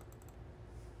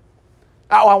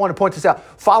 Oh, I want to point this out.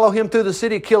 Follow him through the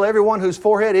city, kill everyone whose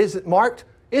forehead isn't marked.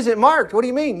 Isn't marked? What do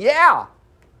you mean? Yeah.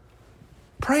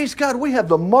 Praise God. We have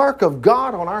the mark of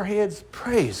God on our heads.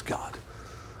 Praise God.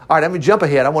 All right, let me jump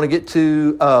ahead. I want to get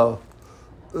to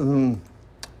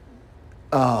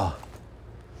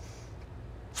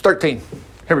 13.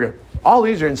 Here we go. All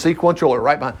these are in sequential order,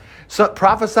 right behind. So,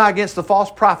 prophesy against the false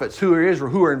prophets who are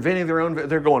Israel, who are inventing their own.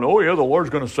 They're going, oh yeah, the Lord's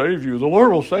going to save you. The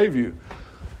Lord will save you.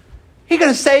 He's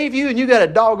going to save you, and you got a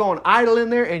doggone idol in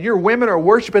there, and your women are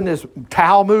worshiping this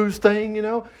Tammuz thing,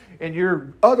 and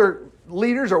your other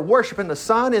leaders are worshiping the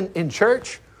sun in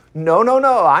church. No.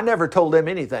 I never told them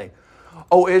anything.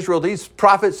 Oh, Israel, these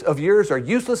prophets of yours are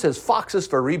useless as foxes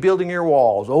for rebuilding your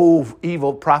walls. Oh,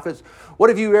 evil prophets. What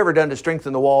have you ever done to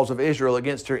strengthen the walls of Israel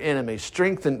against her enemies?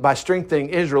 By strengthening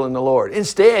Israel in the Lord.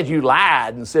 Instead, you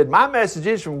lied and said, my message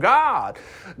is from God.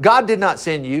 God did not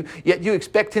send you, yet you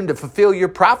expect him to fulfill your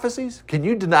prophecies? Can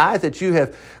you deny that you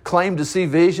have claimed to see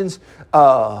visions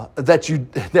that you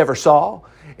never saw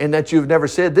and that you've never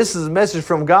said, this is a message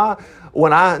from God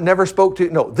when I never spoke to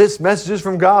you? No, this message is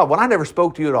from God when I never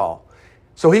spoke to you at all.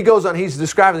 So he goes on, he's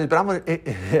describing this, but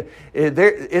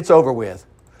it's over with.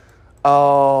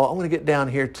 I'm going to get down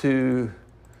here to,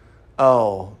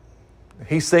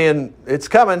 he's saying, it's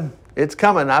coming,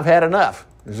 I've had enough,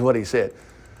 is what he said.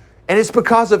 And it's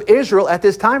because of Israel at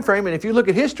this time frame, and if you look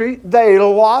at history, they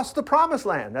lost the promised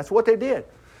land. That's what they did.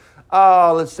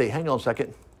 Let's see, hang on a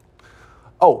second.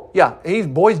 Oh, yeah,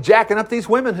 boy's jacking up these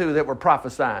women that were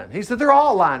prophesying. He said they're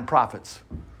all lying prophets.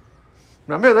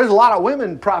 Remember, there's a lot of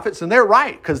women prophets, and they're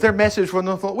right, because their message from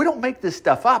the we don't make this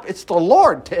stuff up. It's the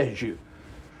Lord tells you.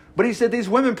 But he said these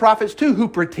women prophets too, who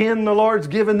pretend the Lord's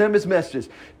given them his messages.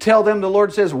 Tell them the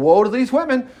Lord says, woe to these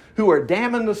women who are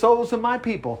damning the souls of my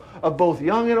people, of both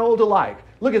young and old alike.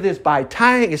 Look at this, by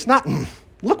tying,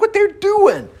 look what they're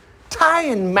doing.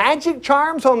 Tying magic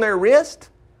charms on their wrist.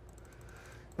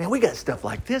 Man, we got stuff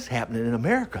like this happening in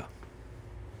America.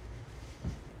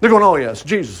 They're going, oh yes,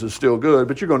 Jesus is still good,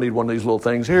 but you're going to need one of these little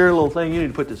things. Here, a little thing, you need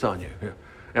to put this on you. Here.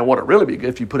 And what it really be good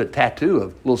if you put a tattoo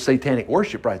of a little satanic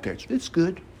worship right there. It's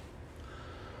good.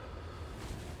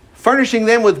 Furnishing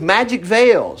them with magic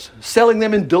veils, selling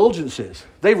them indulgences.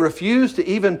 They refuse to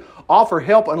even offer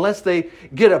help unless they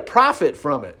get a profit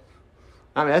from it.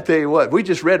 I mean, I tell you what, we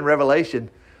just read in Revelation,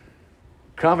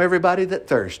 come everybody that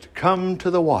thirst, come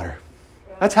to the water.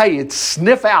 That's how you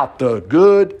sniff out the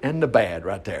good and the bad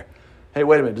right there. Hey,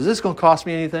 wait a minute, is this going to cost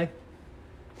me anything?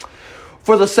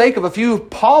 For the sake of a few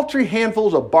paltry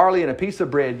handfuls of barley and a piece of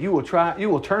bread, you will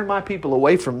turn my people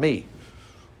away from me.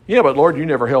 Yeah, but Lord, you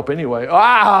never help anyway.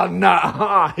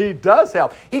 No, he does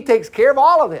help. He takes care of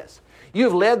all of this.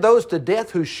 You've led those to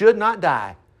death who should not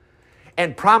die,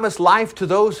 and promised life to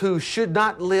those who should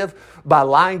not live by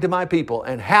lying to my people,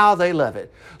 and how they love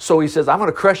it. So he says, I'm going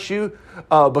to crush you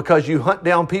because you hunt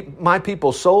down my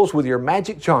people's souls with your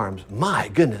magic charms. My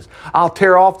goodness. I'll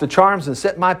tear off the charms and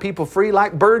set my people free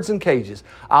like birds in cages.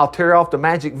 I'll tear off the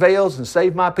magic veils and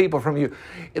save my people from you.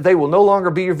 They will no longer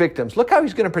be your victims. Look how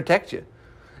he's going to protect you.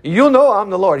 You'll know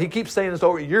I'm the Lord. He keeps saying this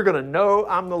over. You're going to know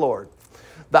I'm the Lord.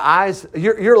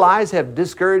 Your lies have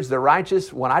discouraged the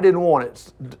righteous when I didn't want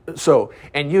it so.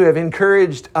 And you have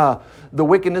encouraged the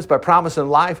wickedness by promising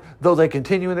life, though they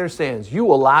continue in their sins. You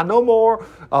will lie no more.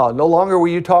 No longer will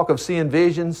you talk of seeing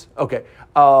visions. Okay.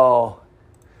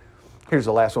 Here's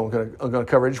the last one I'm going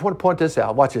to cover. I just want to point this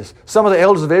out. Watch this. Some of the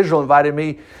elders of Israel invited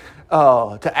me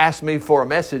to ask me for a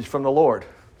message from the Lord.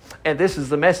 And this is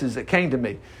the message that came to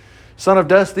me. Son of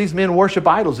dust, these men worship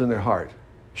idols in their heart.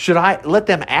 Should I let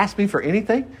them ask me for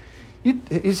anything?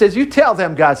 He says, you tell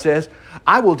them, God says,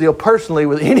 I will deal personally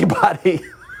with anybody,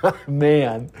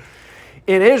 man,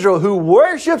 in Israel who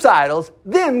worships idols,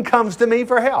 then comes to me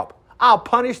for help. I'll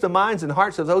punish the minds and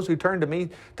hearts of those who turn to me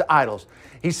to idols.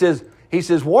 He says,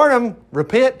 warn them,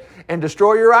 repent, and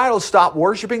destroy your idols. Stop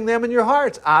worshiping them in your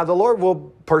hearts. I, the Lord,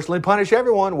 will personally punish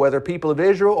everyone, whether people of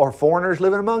Israel or foreigners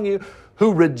living among you,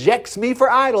 who rejects me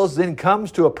for idols, then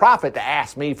comes to a prophet to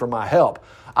ask me for my help.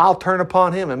 I'll turn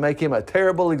upon him and make him a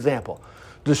terrible example,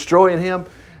 destroying him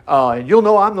And you'll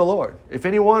know I'm the Lord. If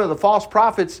any one of the false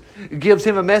prophets gives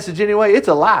him a message anyway, it's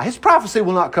a lie. His prophecy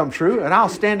will not come true, and I'll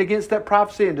stand against that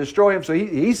prophecy and destroy him. So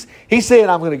he's saying,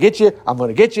 I'm going to get you, I'm going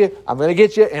to get you, I'm going to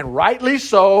get you, and rightly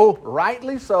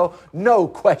so, no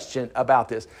question about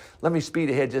this. Let me speed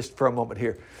ahead just for a moment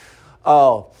here.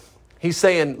 He's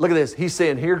saying, look at this. He's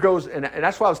saying, here goes, and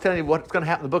that's why I was telling you what's going to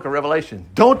happen in the book of Revelation.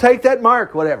 Don't take that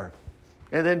mark, whatever.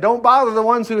 And then don't bother the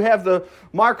ones who have the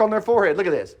mark on their forehead. Look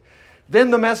at this. Then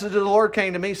the message of the Lord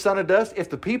came to me, son of dust, if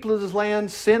the people of this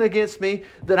land sin against me,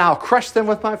 then I'll crush them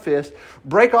with my fist,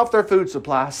 break off their food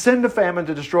supply, send a famine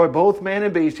to destroy both man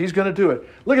and beast. He's going to do it.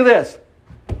 Look at this.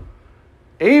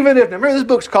 Even if, now remember this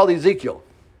book's called Ezekiel.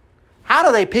 How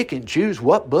do they pick and choose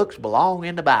what books belong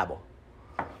in the Bible?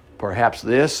 Perhaps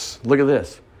this. Look at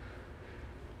this.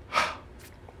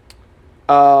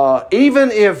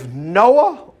 Even if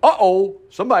Noah,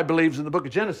 somebody believes in the book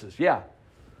of Genesis. Yeah.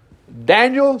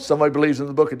 Daniel, somebody believes in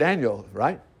the book of Daniel,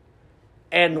 right?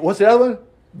 And what's the other one?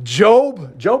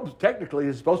 Job. Job technically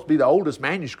is supposed to be the oldest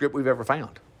manuscript we've ever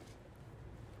found.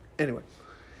 Anyway,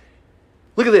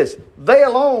 look at this. They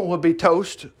alone would be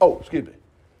toast.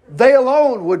 They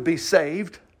alone would be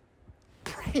saved.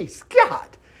 Praise God.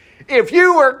 If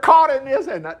you were caught in this,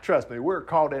 and trust me, we're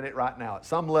caught in it right now at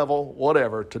some level,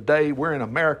 whatever. Today, we're in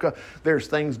America. There's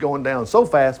things going down so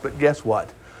fast, but guess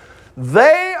what?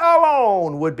 They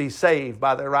alone would be saved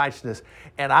by their righteousness,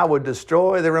 and I would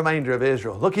destroy the remainder of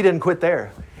Israel. Look, he didn't quit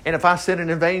there. And if I sent an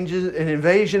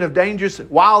invasion of dangerous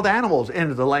wild animals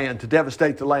into the land to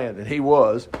devastate the land, and he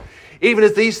was, even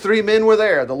if these 3 men were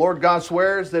there, the Lord God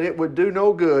swears that it would do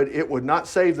no good. It would not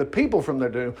save the people from their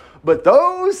doom, but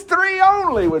those 3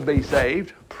 only would be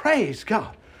saved. Praise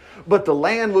God. But the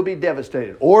land would be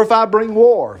devastated. Or if I bring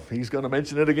war, he's going to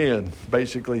mention it again,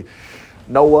 basically.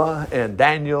 Noah and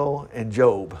Daniel and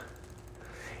Job.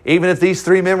 Even if these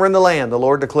 3 men were in the land, the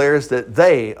Lord declares that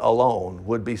they alone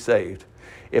would be saved.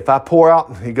 If I pour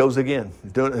out, he goes again.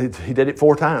 He did it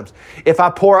 4 times. If I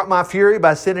pour out my fury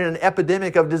by sending an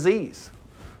epidemic of disease.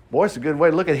 Boy, it's a good way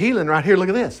to look at healing right here. Look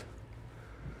at this.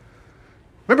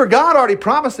 Remember, God already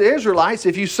promised the Israelites,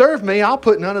 if you serve me, I'll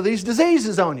put none of these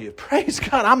diseases on you. Praise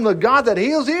God. I'm the God that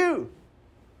heals you.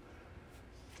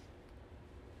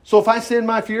 So if I send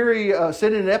my fury,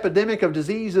 send an epidemic of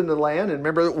disease in the land, and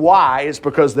remember why? It's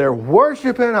because they're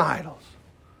worshiping idols.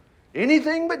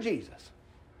 Anything but Jesus.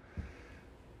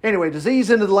 Anyway, disease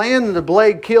into the land, and the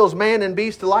plague kills man and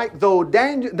beast alike. Though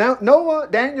Noah,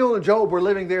 Daniel, and Job were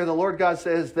living there, the Lord God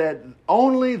says that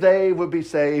only they would be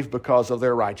saved because of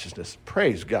their righteousness.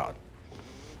 Praise God.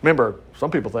 Remember,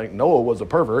 some people think Noah was a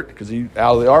pervert because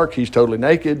out of the ark, he's totally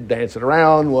naked, dancing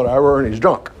around, whatever, and he's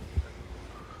drunk.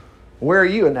 Where are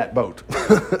you in that boat?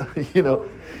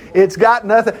 It's got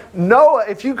nothing. Noah,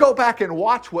 if you go back and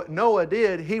watch what Noah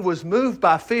did, he was moved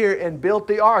by fear and built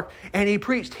the ark, and he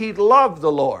preached. He loved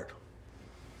the Lord.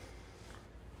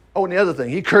 Oh, and the other thing,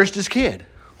 he cursed his kid.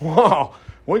 Wow,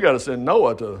 we got to send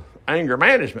Noah to anger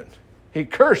management. He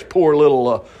cursed poor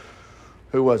little,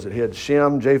 who was it? He had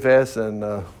Shem, Japheth,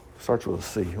 and starts with a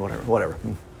C, whatever.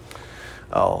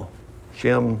 Oh,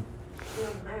 Shem.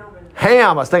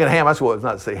 Ham. I was thinking Ham. That's what it was,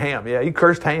 not to say Ham. Yeah, he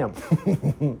cursed Ham.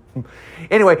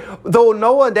 Anyway, though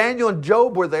Noah, Daniel, and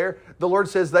Job were there, the Lord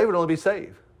says they would only be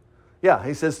saved. Yeah,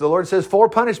 the Lord says 4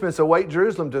 punishments await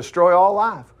Jerusalem to destroy all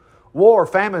life. War,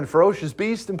 famine, ferocious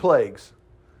beasts, and plagues.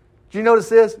 Do you notice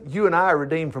this? You and I are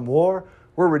redeemed from war.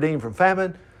 We're redeemed from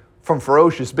famine, from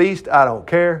ferocious beast. I don't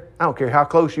care. I don't care how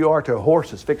close you are to a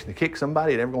horse that's fixing to kick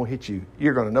somebody. It's never going to hit you.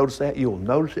 You're going to notice that. You'll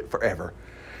notice it forever.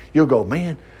 You'll go,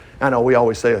 man, I know we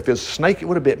always say if it was a snake, it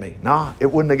would have bit me. Nah,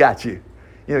 it wouldn't have got you.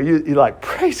 You're like,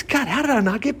 praise God, how did I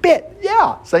not get bit?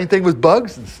 Yeah, same thing with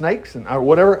bugs and snakes or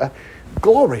whatever.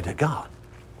 Glory to God.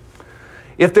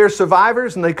 If they're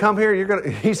survivors and they come here,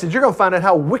 he said, you're going to find out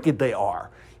how wicked they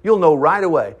are. You'll know right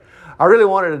away. I really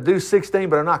wanted to do 16,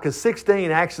 but I'm not, because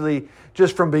 16 actually,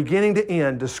 just from beginning to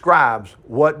end, describes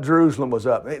what Jerusalem was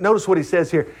up. Notice what he says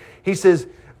here. He says,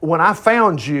 when I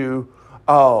found you,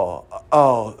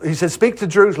 he said, speak to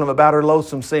Jerusalem about her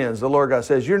loathsome sins. The Lord God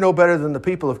says, you're no better than the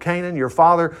people of Canaan. Your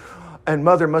father and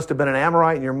mother must have been an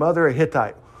Amorite and your mother a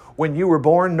Hittite. When you were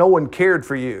born, no one cared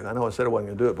for you. I know I said I wasn't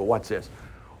going to do it, but watch this.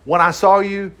 When I saw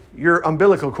you, your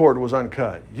umbilical cord was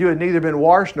uncut. You had neither been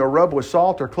washed nor rubbed with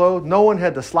salt or clothed. No one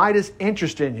had the slightest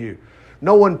interest in you.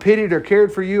 No one pitied or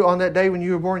cared for you on that day when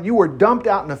you were born. You were dumped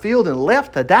out in the field and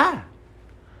left to die.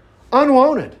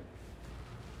 Unwanted.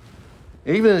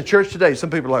 Even in the church today,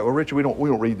 some people are like, well, Richard, we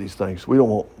don't read these things. We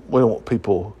don't want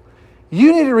people.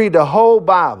 You need to read the whole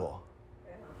Bible.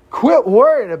 Quit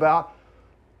worrying about,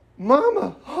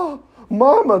 Mama,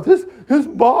 this has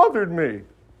bothered me.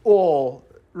 Well,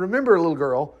 remember, little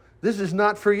girl, this is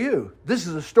not for you. This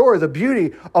is a story, the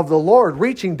beauty of the Lord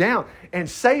reaching down and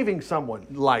saving someone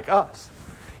like us.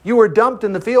 You were dumped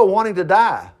in the field wanting to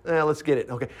die. Let's get it.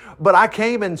 Okay. But I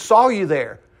came and saw you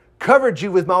there, covered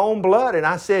you with my own blood, and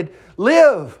I said,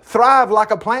 live, thrive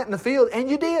like a plant in the field. And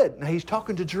you did. Now he's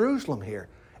talking to Jerusalem here.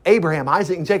 Abraham,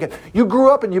 Isaac, and Jacob. You grew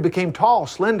up and you became tall,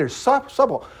 slender,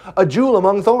 supple, a jewel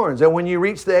among thorns. And when you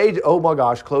reached the age, oh my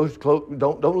gosh,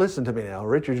 don't listen to me now.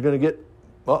 Richard's going to get,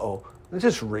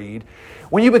 just read.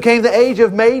 When you became the age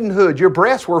of maidenhood, your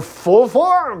breasts were full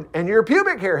formed and your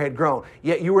pubic hair had grown,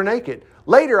 yet you were naked.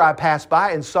 Later I passed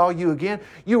by and saw you again.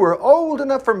 You were old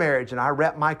enough for marriage, and I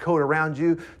wrapped my coat around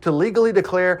you to legally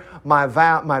declare my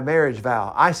marriage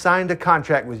vow. I signed a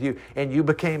contract with you, and you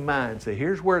became mine. So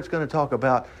here's where it's going to talk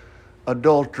about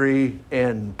adultery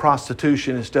and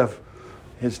prostitution and stuff.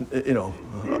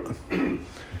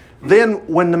 Then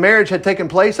when the marriage had taken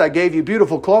place, I gave you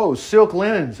beautiful clothes,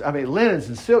 linens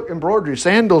and silk embroidery,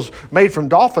 sandals made from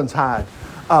dolphin's hide.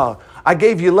 I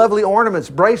gave you lovely ornaments,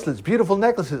 bracelets, beautiful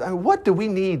necklaces. What do we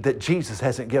need that Jesus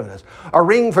hasn't given us? A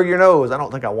ring for your nose. I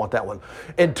don't think I want that one.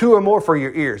 And 2 or more for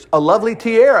your ears. A lovely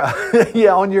tiara,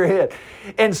 on your head.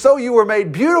 And so you were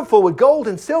made beautiful with gold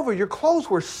and silver. Your clothes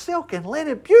were silk and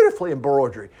linen, beautifully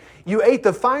embroidered. You ate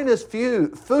the finest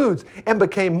foods and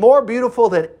became more beautiful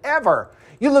than ever.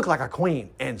 You look like a queen,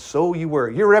 and so you were.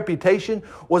 Your reputation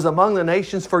was among the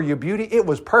nations for your beauty. It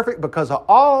was perfect because of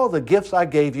all the gifts I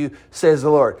gave you, says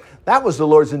the Lord. That was the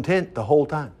Lord's intent the whole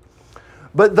time.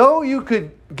 But though you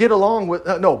could get along with,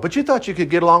 but you thought you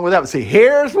could get along with that. See,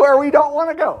 here's where we don't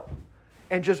want to go.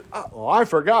 And just, I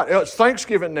forgot. It's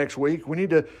Thanksgiving next week. We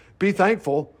need to be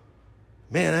thankful.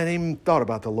 Man, I hadn't even thought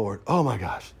about the Lord. Oh my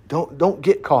gosh, don't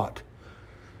get caught.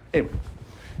 Anyway.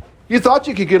 You thought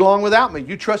you could get along without me.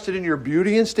 You trusted in your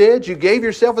beauty instead. You gave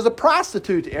yourself as a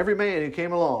prostitute to every man who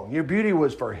came along. Your beauty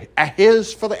was for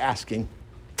the asking.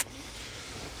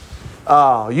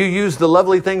 You used the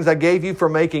lovely things I gave you for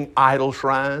making idol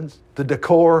shrines, to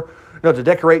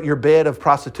decorate your bed of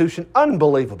prostitution.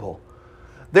 Unbelievable.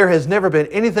 There has never been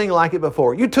anything like it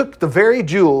before. You took the very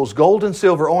jewels, gold and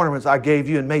silver ornaments I gave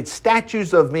you and made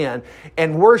statues of men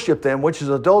and worshiped them, which is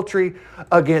adultery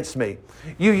against me.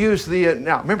 You used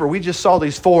now remember, we just saw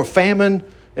these 4 famine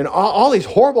and all these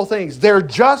horrible things. They're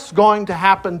just going to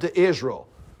happen to Israel.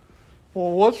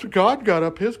 Well, what's God got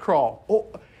up his crawl? Oh,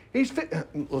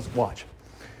 let's watch.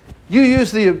 You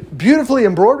used the beautifully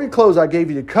embroidered clothes I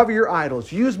gave you to cover your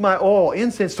idols. You used my oil,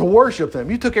 incense to worship them.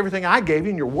 You took everything I gave you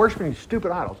and you're worshiping these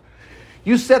stupid idols.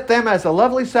 You set them as a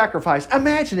lovely sacrifice.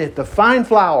 Imagine it, the fine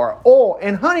flour, oil,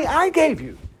 and honey I gave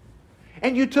you.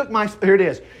 And you took here it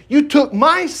is. You took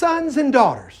my sons and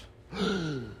daughters.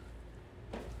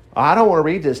 I don't want to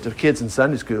read this to kids in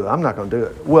Sunday school. I'm not going to do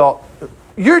it. Well,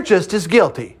 you're just as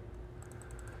guilty.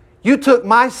 You took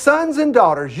my sons and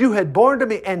daughters you had born to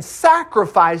me and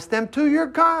sacrificed them to your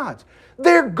gods.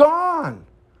 They're gone.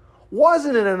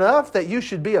 Wasn't it enough that you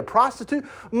should be a prostitute?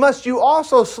 Must you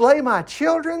also slay my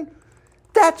children?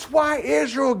 That's why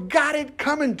Israel got it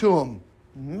coming to them.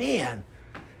 Man.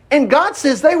 And God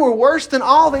says they were worse than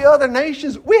all the other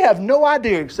nations. We have no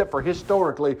idea except for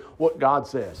historically what God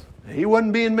says. He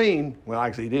wasn't being mean. Well,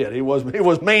 actually he did. He was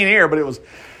mean here, but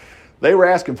they were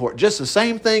asking for it. Just the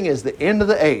same thing as the end of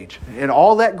the age. And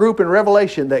all that group in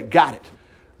Revelation that got it,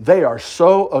 they are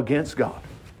so against God.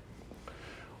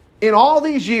 In all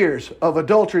these years of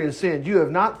adultery and sin, you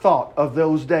have not thought of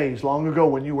those days long ago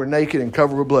when you were naked and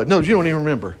covered with blood. No, you don't even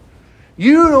remember.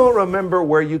 You don't remember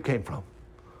where you came from.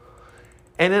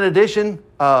 And in addition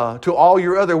to all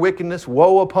your other wickedness,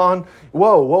 woe upon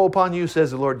you, says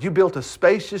the Lord. You built a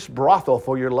spacious brothel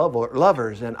for your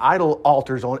lovers and idol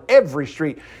altars on every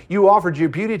street. You offered your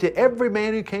beauty to every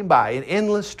man who came by, an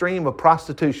endless stream of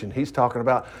prostitution. He's talking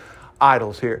about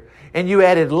idols here. And you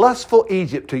added lustful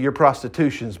Egypt to your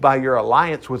prostitutions by your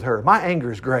alliance with her. My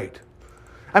anger is great.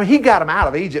 I mean, he got them out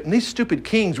of Egypt, and these stupid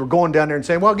kings were going down there and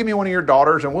saying, well, give me one of your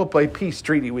daughters and we'll play peace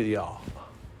treaty with y'all.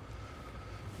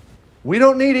 We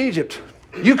don't need Egypt.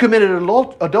 You committed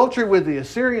adultery with the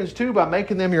Assyrians too by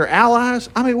making them your allies.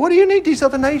 I mean, what do you need these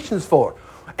other nations for?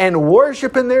 And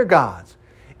worshiping their gods.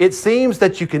 It seems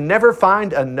that you can never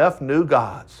find enough new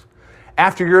gods.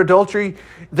 After your adultery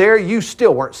there, you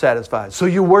still weren't satisfied. So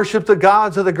you worshiped the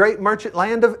gods of the great merchant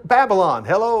land of Babylon.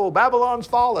 Hello, Babylon's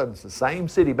fallen. It's the same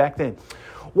city back then.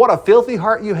 What a filthy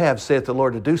heart you have, saith the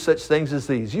Lord, to do such things as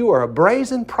these. You are a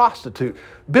brazen prostitute,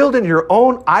 building your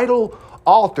own idol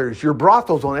altars, your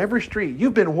brothels on every street.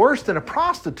 You've been worse than a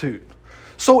prostitute.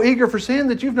 So eager for sin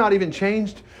that you've not even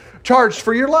charged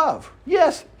for your love.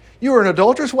 Yes, you are an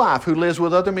adulterous wife who lives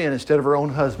with other men instead of her own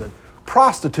husband.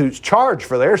 Prostitutes charge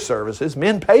for their services.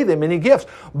 Men pay them any gifts.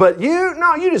 But you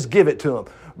just give it to them,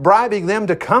 bribing them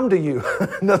to come to you.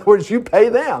 In other words, you pay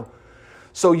them.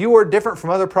 So you are different from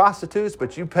other prostitutes,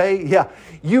 but you pay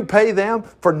them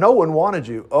for no one wanted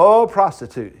you. Oh,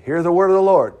 prostitute, hear the word of the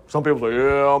Lord. Some people say,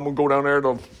 yeah, I'm going to go down there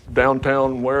to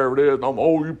downtown, wherever it is.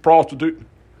 You prostitute.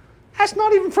 That's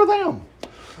not even for them.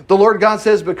 The Lord God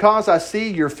says, because I see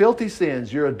your filthy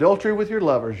sins, your adultery with your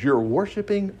lovers, your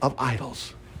worshiping of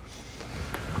idols,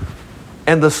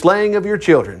 and the slaying of your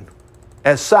children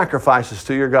as sacrifices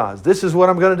to your gods. This is what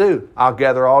I'm going to do. I'll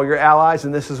gather all your allies,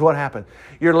 and this is what happened.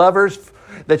 Your lovers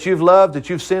that you've loved,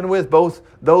 that you've sinned with, both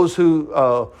those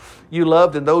who you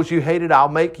loved and those you hated, I'll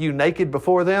make you naked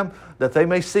before them, that they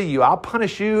may see you. I'll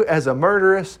punish you as a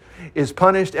murderess is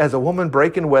punished, as a woman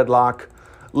breaking wedlock,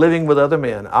 living with other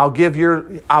men. I will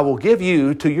give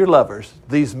you to your lovers,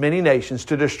 these many nations,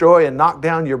 to destroy and knock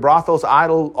down your brothels,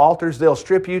 idol altars. They'll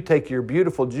strip you, take your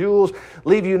beautiful jewels,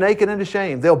 leave you naked and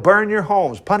ashamed. They'll burn your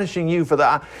homes, punishing you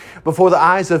before the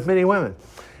eyes of many women.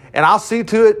 And I'll see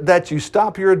to it that you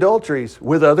stop your adulteries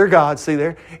with other gods, see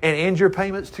there, and end your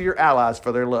payments to your allies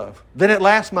for their love. Then at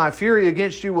last my fury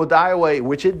against you will die away,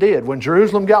 which it did. When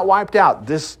Jerusalem got wiped out,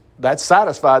 that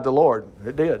satisfied the Lord.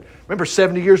 It did. Remember,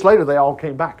 70 years later, they all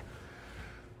came back.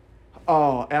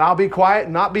 And I'll be quiet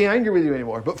and not be angry with you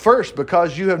anymore. But first,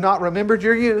 because you have not remembered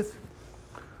your youth,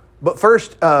 because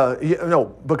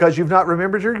you've not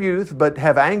remembered your youth, but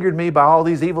have angered me by all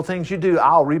these evil things you do,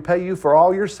 I'll repay you for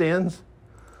all your sins,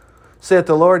 saith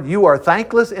the Lord. You are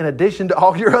thankless in addition to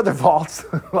all your other faults.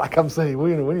 Like I'm saying,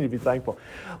 we need to be thankful.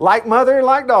 Like mother,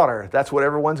 like daughter. That's what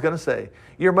everyone's going to say.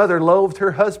 Your mother loathed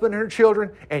her husband and her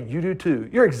children, and you do too.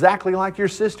 You're exactly like your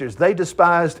sisters. They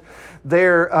despised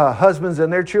their husbands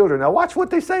and their children. Now watch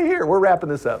what they say here. We're wrapping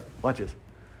this up. Watch this.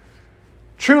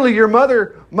 Truly your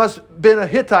mother must have been a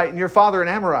Hittite and your father an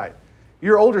Amorite.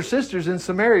 Your older sister's in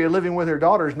Samaria living with her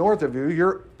daughters north of you.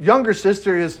 Your younger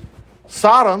sister is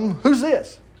Sodom. Who's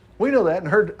this? We know that.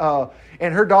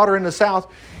 And her daughter in the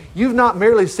south. You've not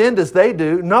merely sinned as they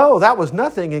do. No, that was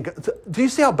nothing. Do you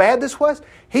see how bad this was?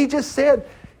 He just said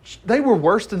they were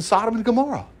worse than Sodom and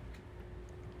Gomorrah.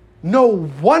 No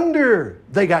wonder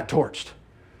they got torched.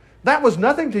 That was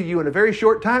nothing to you in a very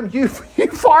short time. You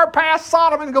far past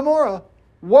Sodom and Gomorrah.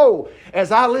 Whoa,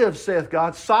 as I live, saith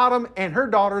God, Sodom and her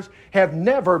daughters have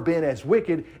never been as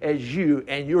wicked as you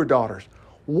and your daughters.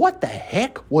 What the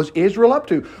heck was Israel up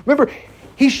to? Remember,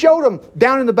 he showed them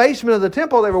down in the basement of the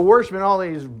temple, they were worshiping all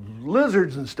these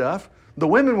lizards and stuff. The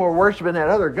women were worshiping that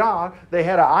other god. They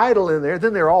had an idol in there.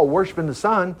 Then they were all worshiping the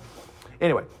sun.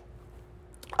 Anyway,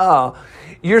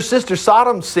 your sister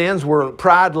Sodom's sins were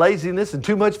pride, laziness, and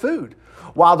too much food,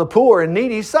 while the poor and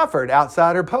needy suffered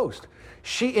outside her post.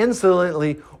 She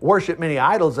insolently worshipped many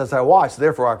idols as I watched.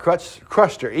 Therefore I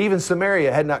crushed her. Even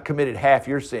Samaria had not committed half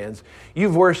your sins.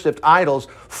 You've worshipped idols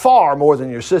far more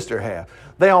than your sister have.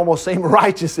 They almost seem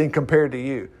righteous in compared to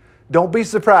you. Don't be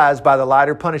surprised by the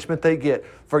lighter punishment they get,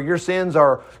 for your sins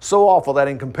are so awful that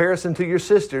in comparison to your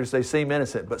sisters, they seem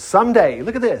innocent. But someday,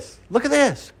 look at this.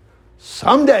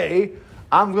 Someday,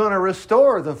 I'm going to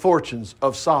restore the fortunes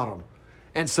of Sodom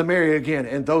and Samaria again,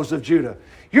 and those of Judah.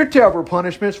 Your terrible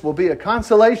punishments will be a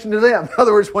consolation to them. In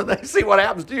other words, when they see what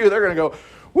happens to you, they're going to go,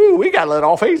 woo, we got to let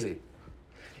off easy.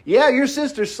 Yeah, your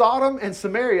sisters Sodom and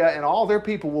Samaria and all their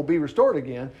people will be restored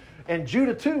again, and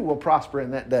Judah too will prosper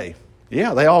in that day.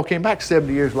 Yeah, they all came back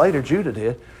 70 years later. Judah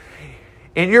did.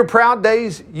 In your proud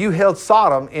days, you held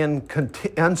Sodom in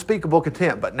unspeakable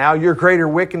contempt, but now your greater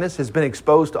wickedness has been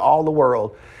exposed to all the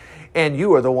world, and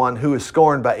you are the one who is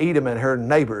scorned by Edom and her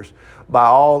neighbors, by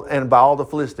all the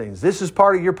Philistines. This is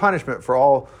part of your punishment for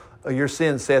all your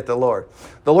sins, saith the Lord.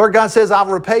 The Lord God says, I'll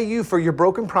repay you for your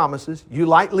broken promises. You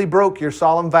lightly broke your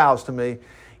solemn vows to me.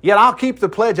 Yet I'll keep the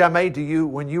pledge I made to you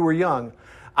when you were young.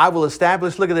 I will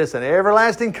establish, look at this, an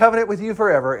everlasting covenant with you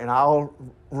forever, and I'll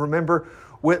remember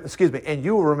and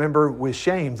you will remember with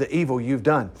shame the evil you've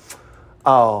done.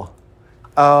 And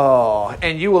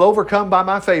you will overcome by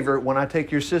my favor when I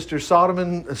take your sisters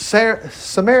Samaria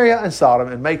and Sodom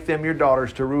and make them your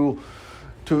daughters to rule,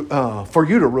 for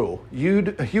you to rule.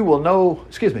 You will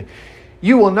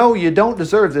know you don't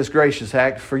deserve this gracious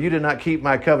act, for you did not keep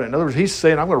my covenant. In other words, he's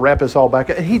saying, I'm going to wrap this all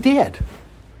back up. And he did.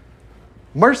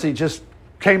 Mercy just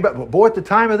came back. But boy, at the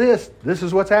time of this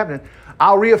is what's happening.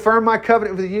 I'll reaffirm my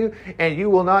covenant with you, and you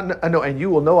will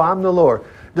know I'm the Lord.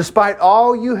 Despite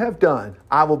all you have done,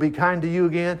 I will be kind to you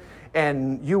again,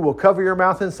 and you will cover your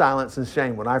mouth in silence and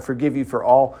shame when I forgive you for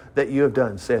all that you have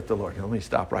done, saith the Lord. Now, let me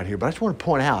stop right here. But I just want to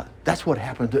point out, that's what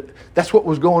happened. That's what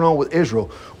was going on with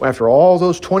Israel after all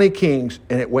those 20 kings,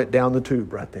 and it went down the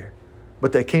tube right there.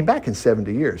 But they came back in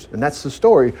 70 years. And that's the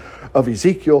story of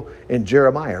Ezekiel and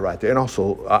Jeremiah right there, and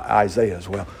also Isaiah as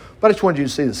well. But I just wanted you to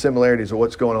see the similarities of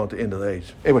what's going on at the end of the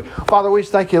age. Anyway, Father, we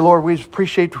just thank you, Lord. We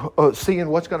appreciate seeing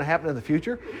what's going to happen in the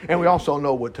future. And we also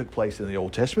know what took place in the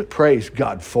Old Testament. Praise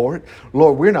God for it.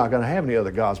 Lord, we're not going to have any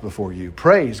other gods before you.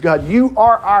 Praise God. You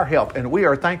are our help, and we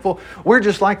are thankful. We're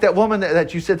just like that woman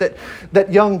that you said,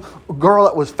 that young girl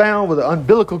that was found with an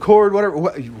umbilical cord,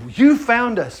 whatever. You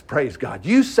found us. Praise God.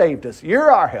 You saved us.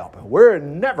 You're our help, and we're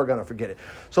never going to forget it.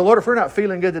 So, Lord, if we're not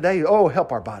feeling good today,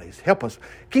 help our bodies. Help us.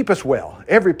 Keep us well.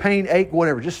 Every pain, ache,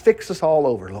 whatever. Just fix us all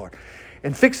over, Lord.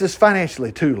 And fix us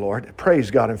financially too, Lord.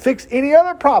 Praise God. And fix any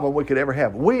other problem we could ever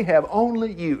have. We have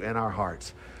only you in our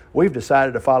hearts. We've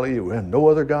decided to follow you and no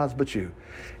other gods but you.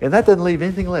 And that doesn't leave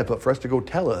anything left but for us to go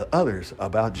tell others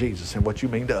about Jesus and what you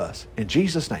mean to us. In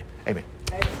Jesus' name, amen.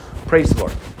 Praise the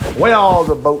Lord. Well,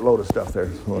 the boatload of stuff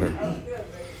there.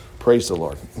 Praise the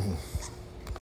Lord.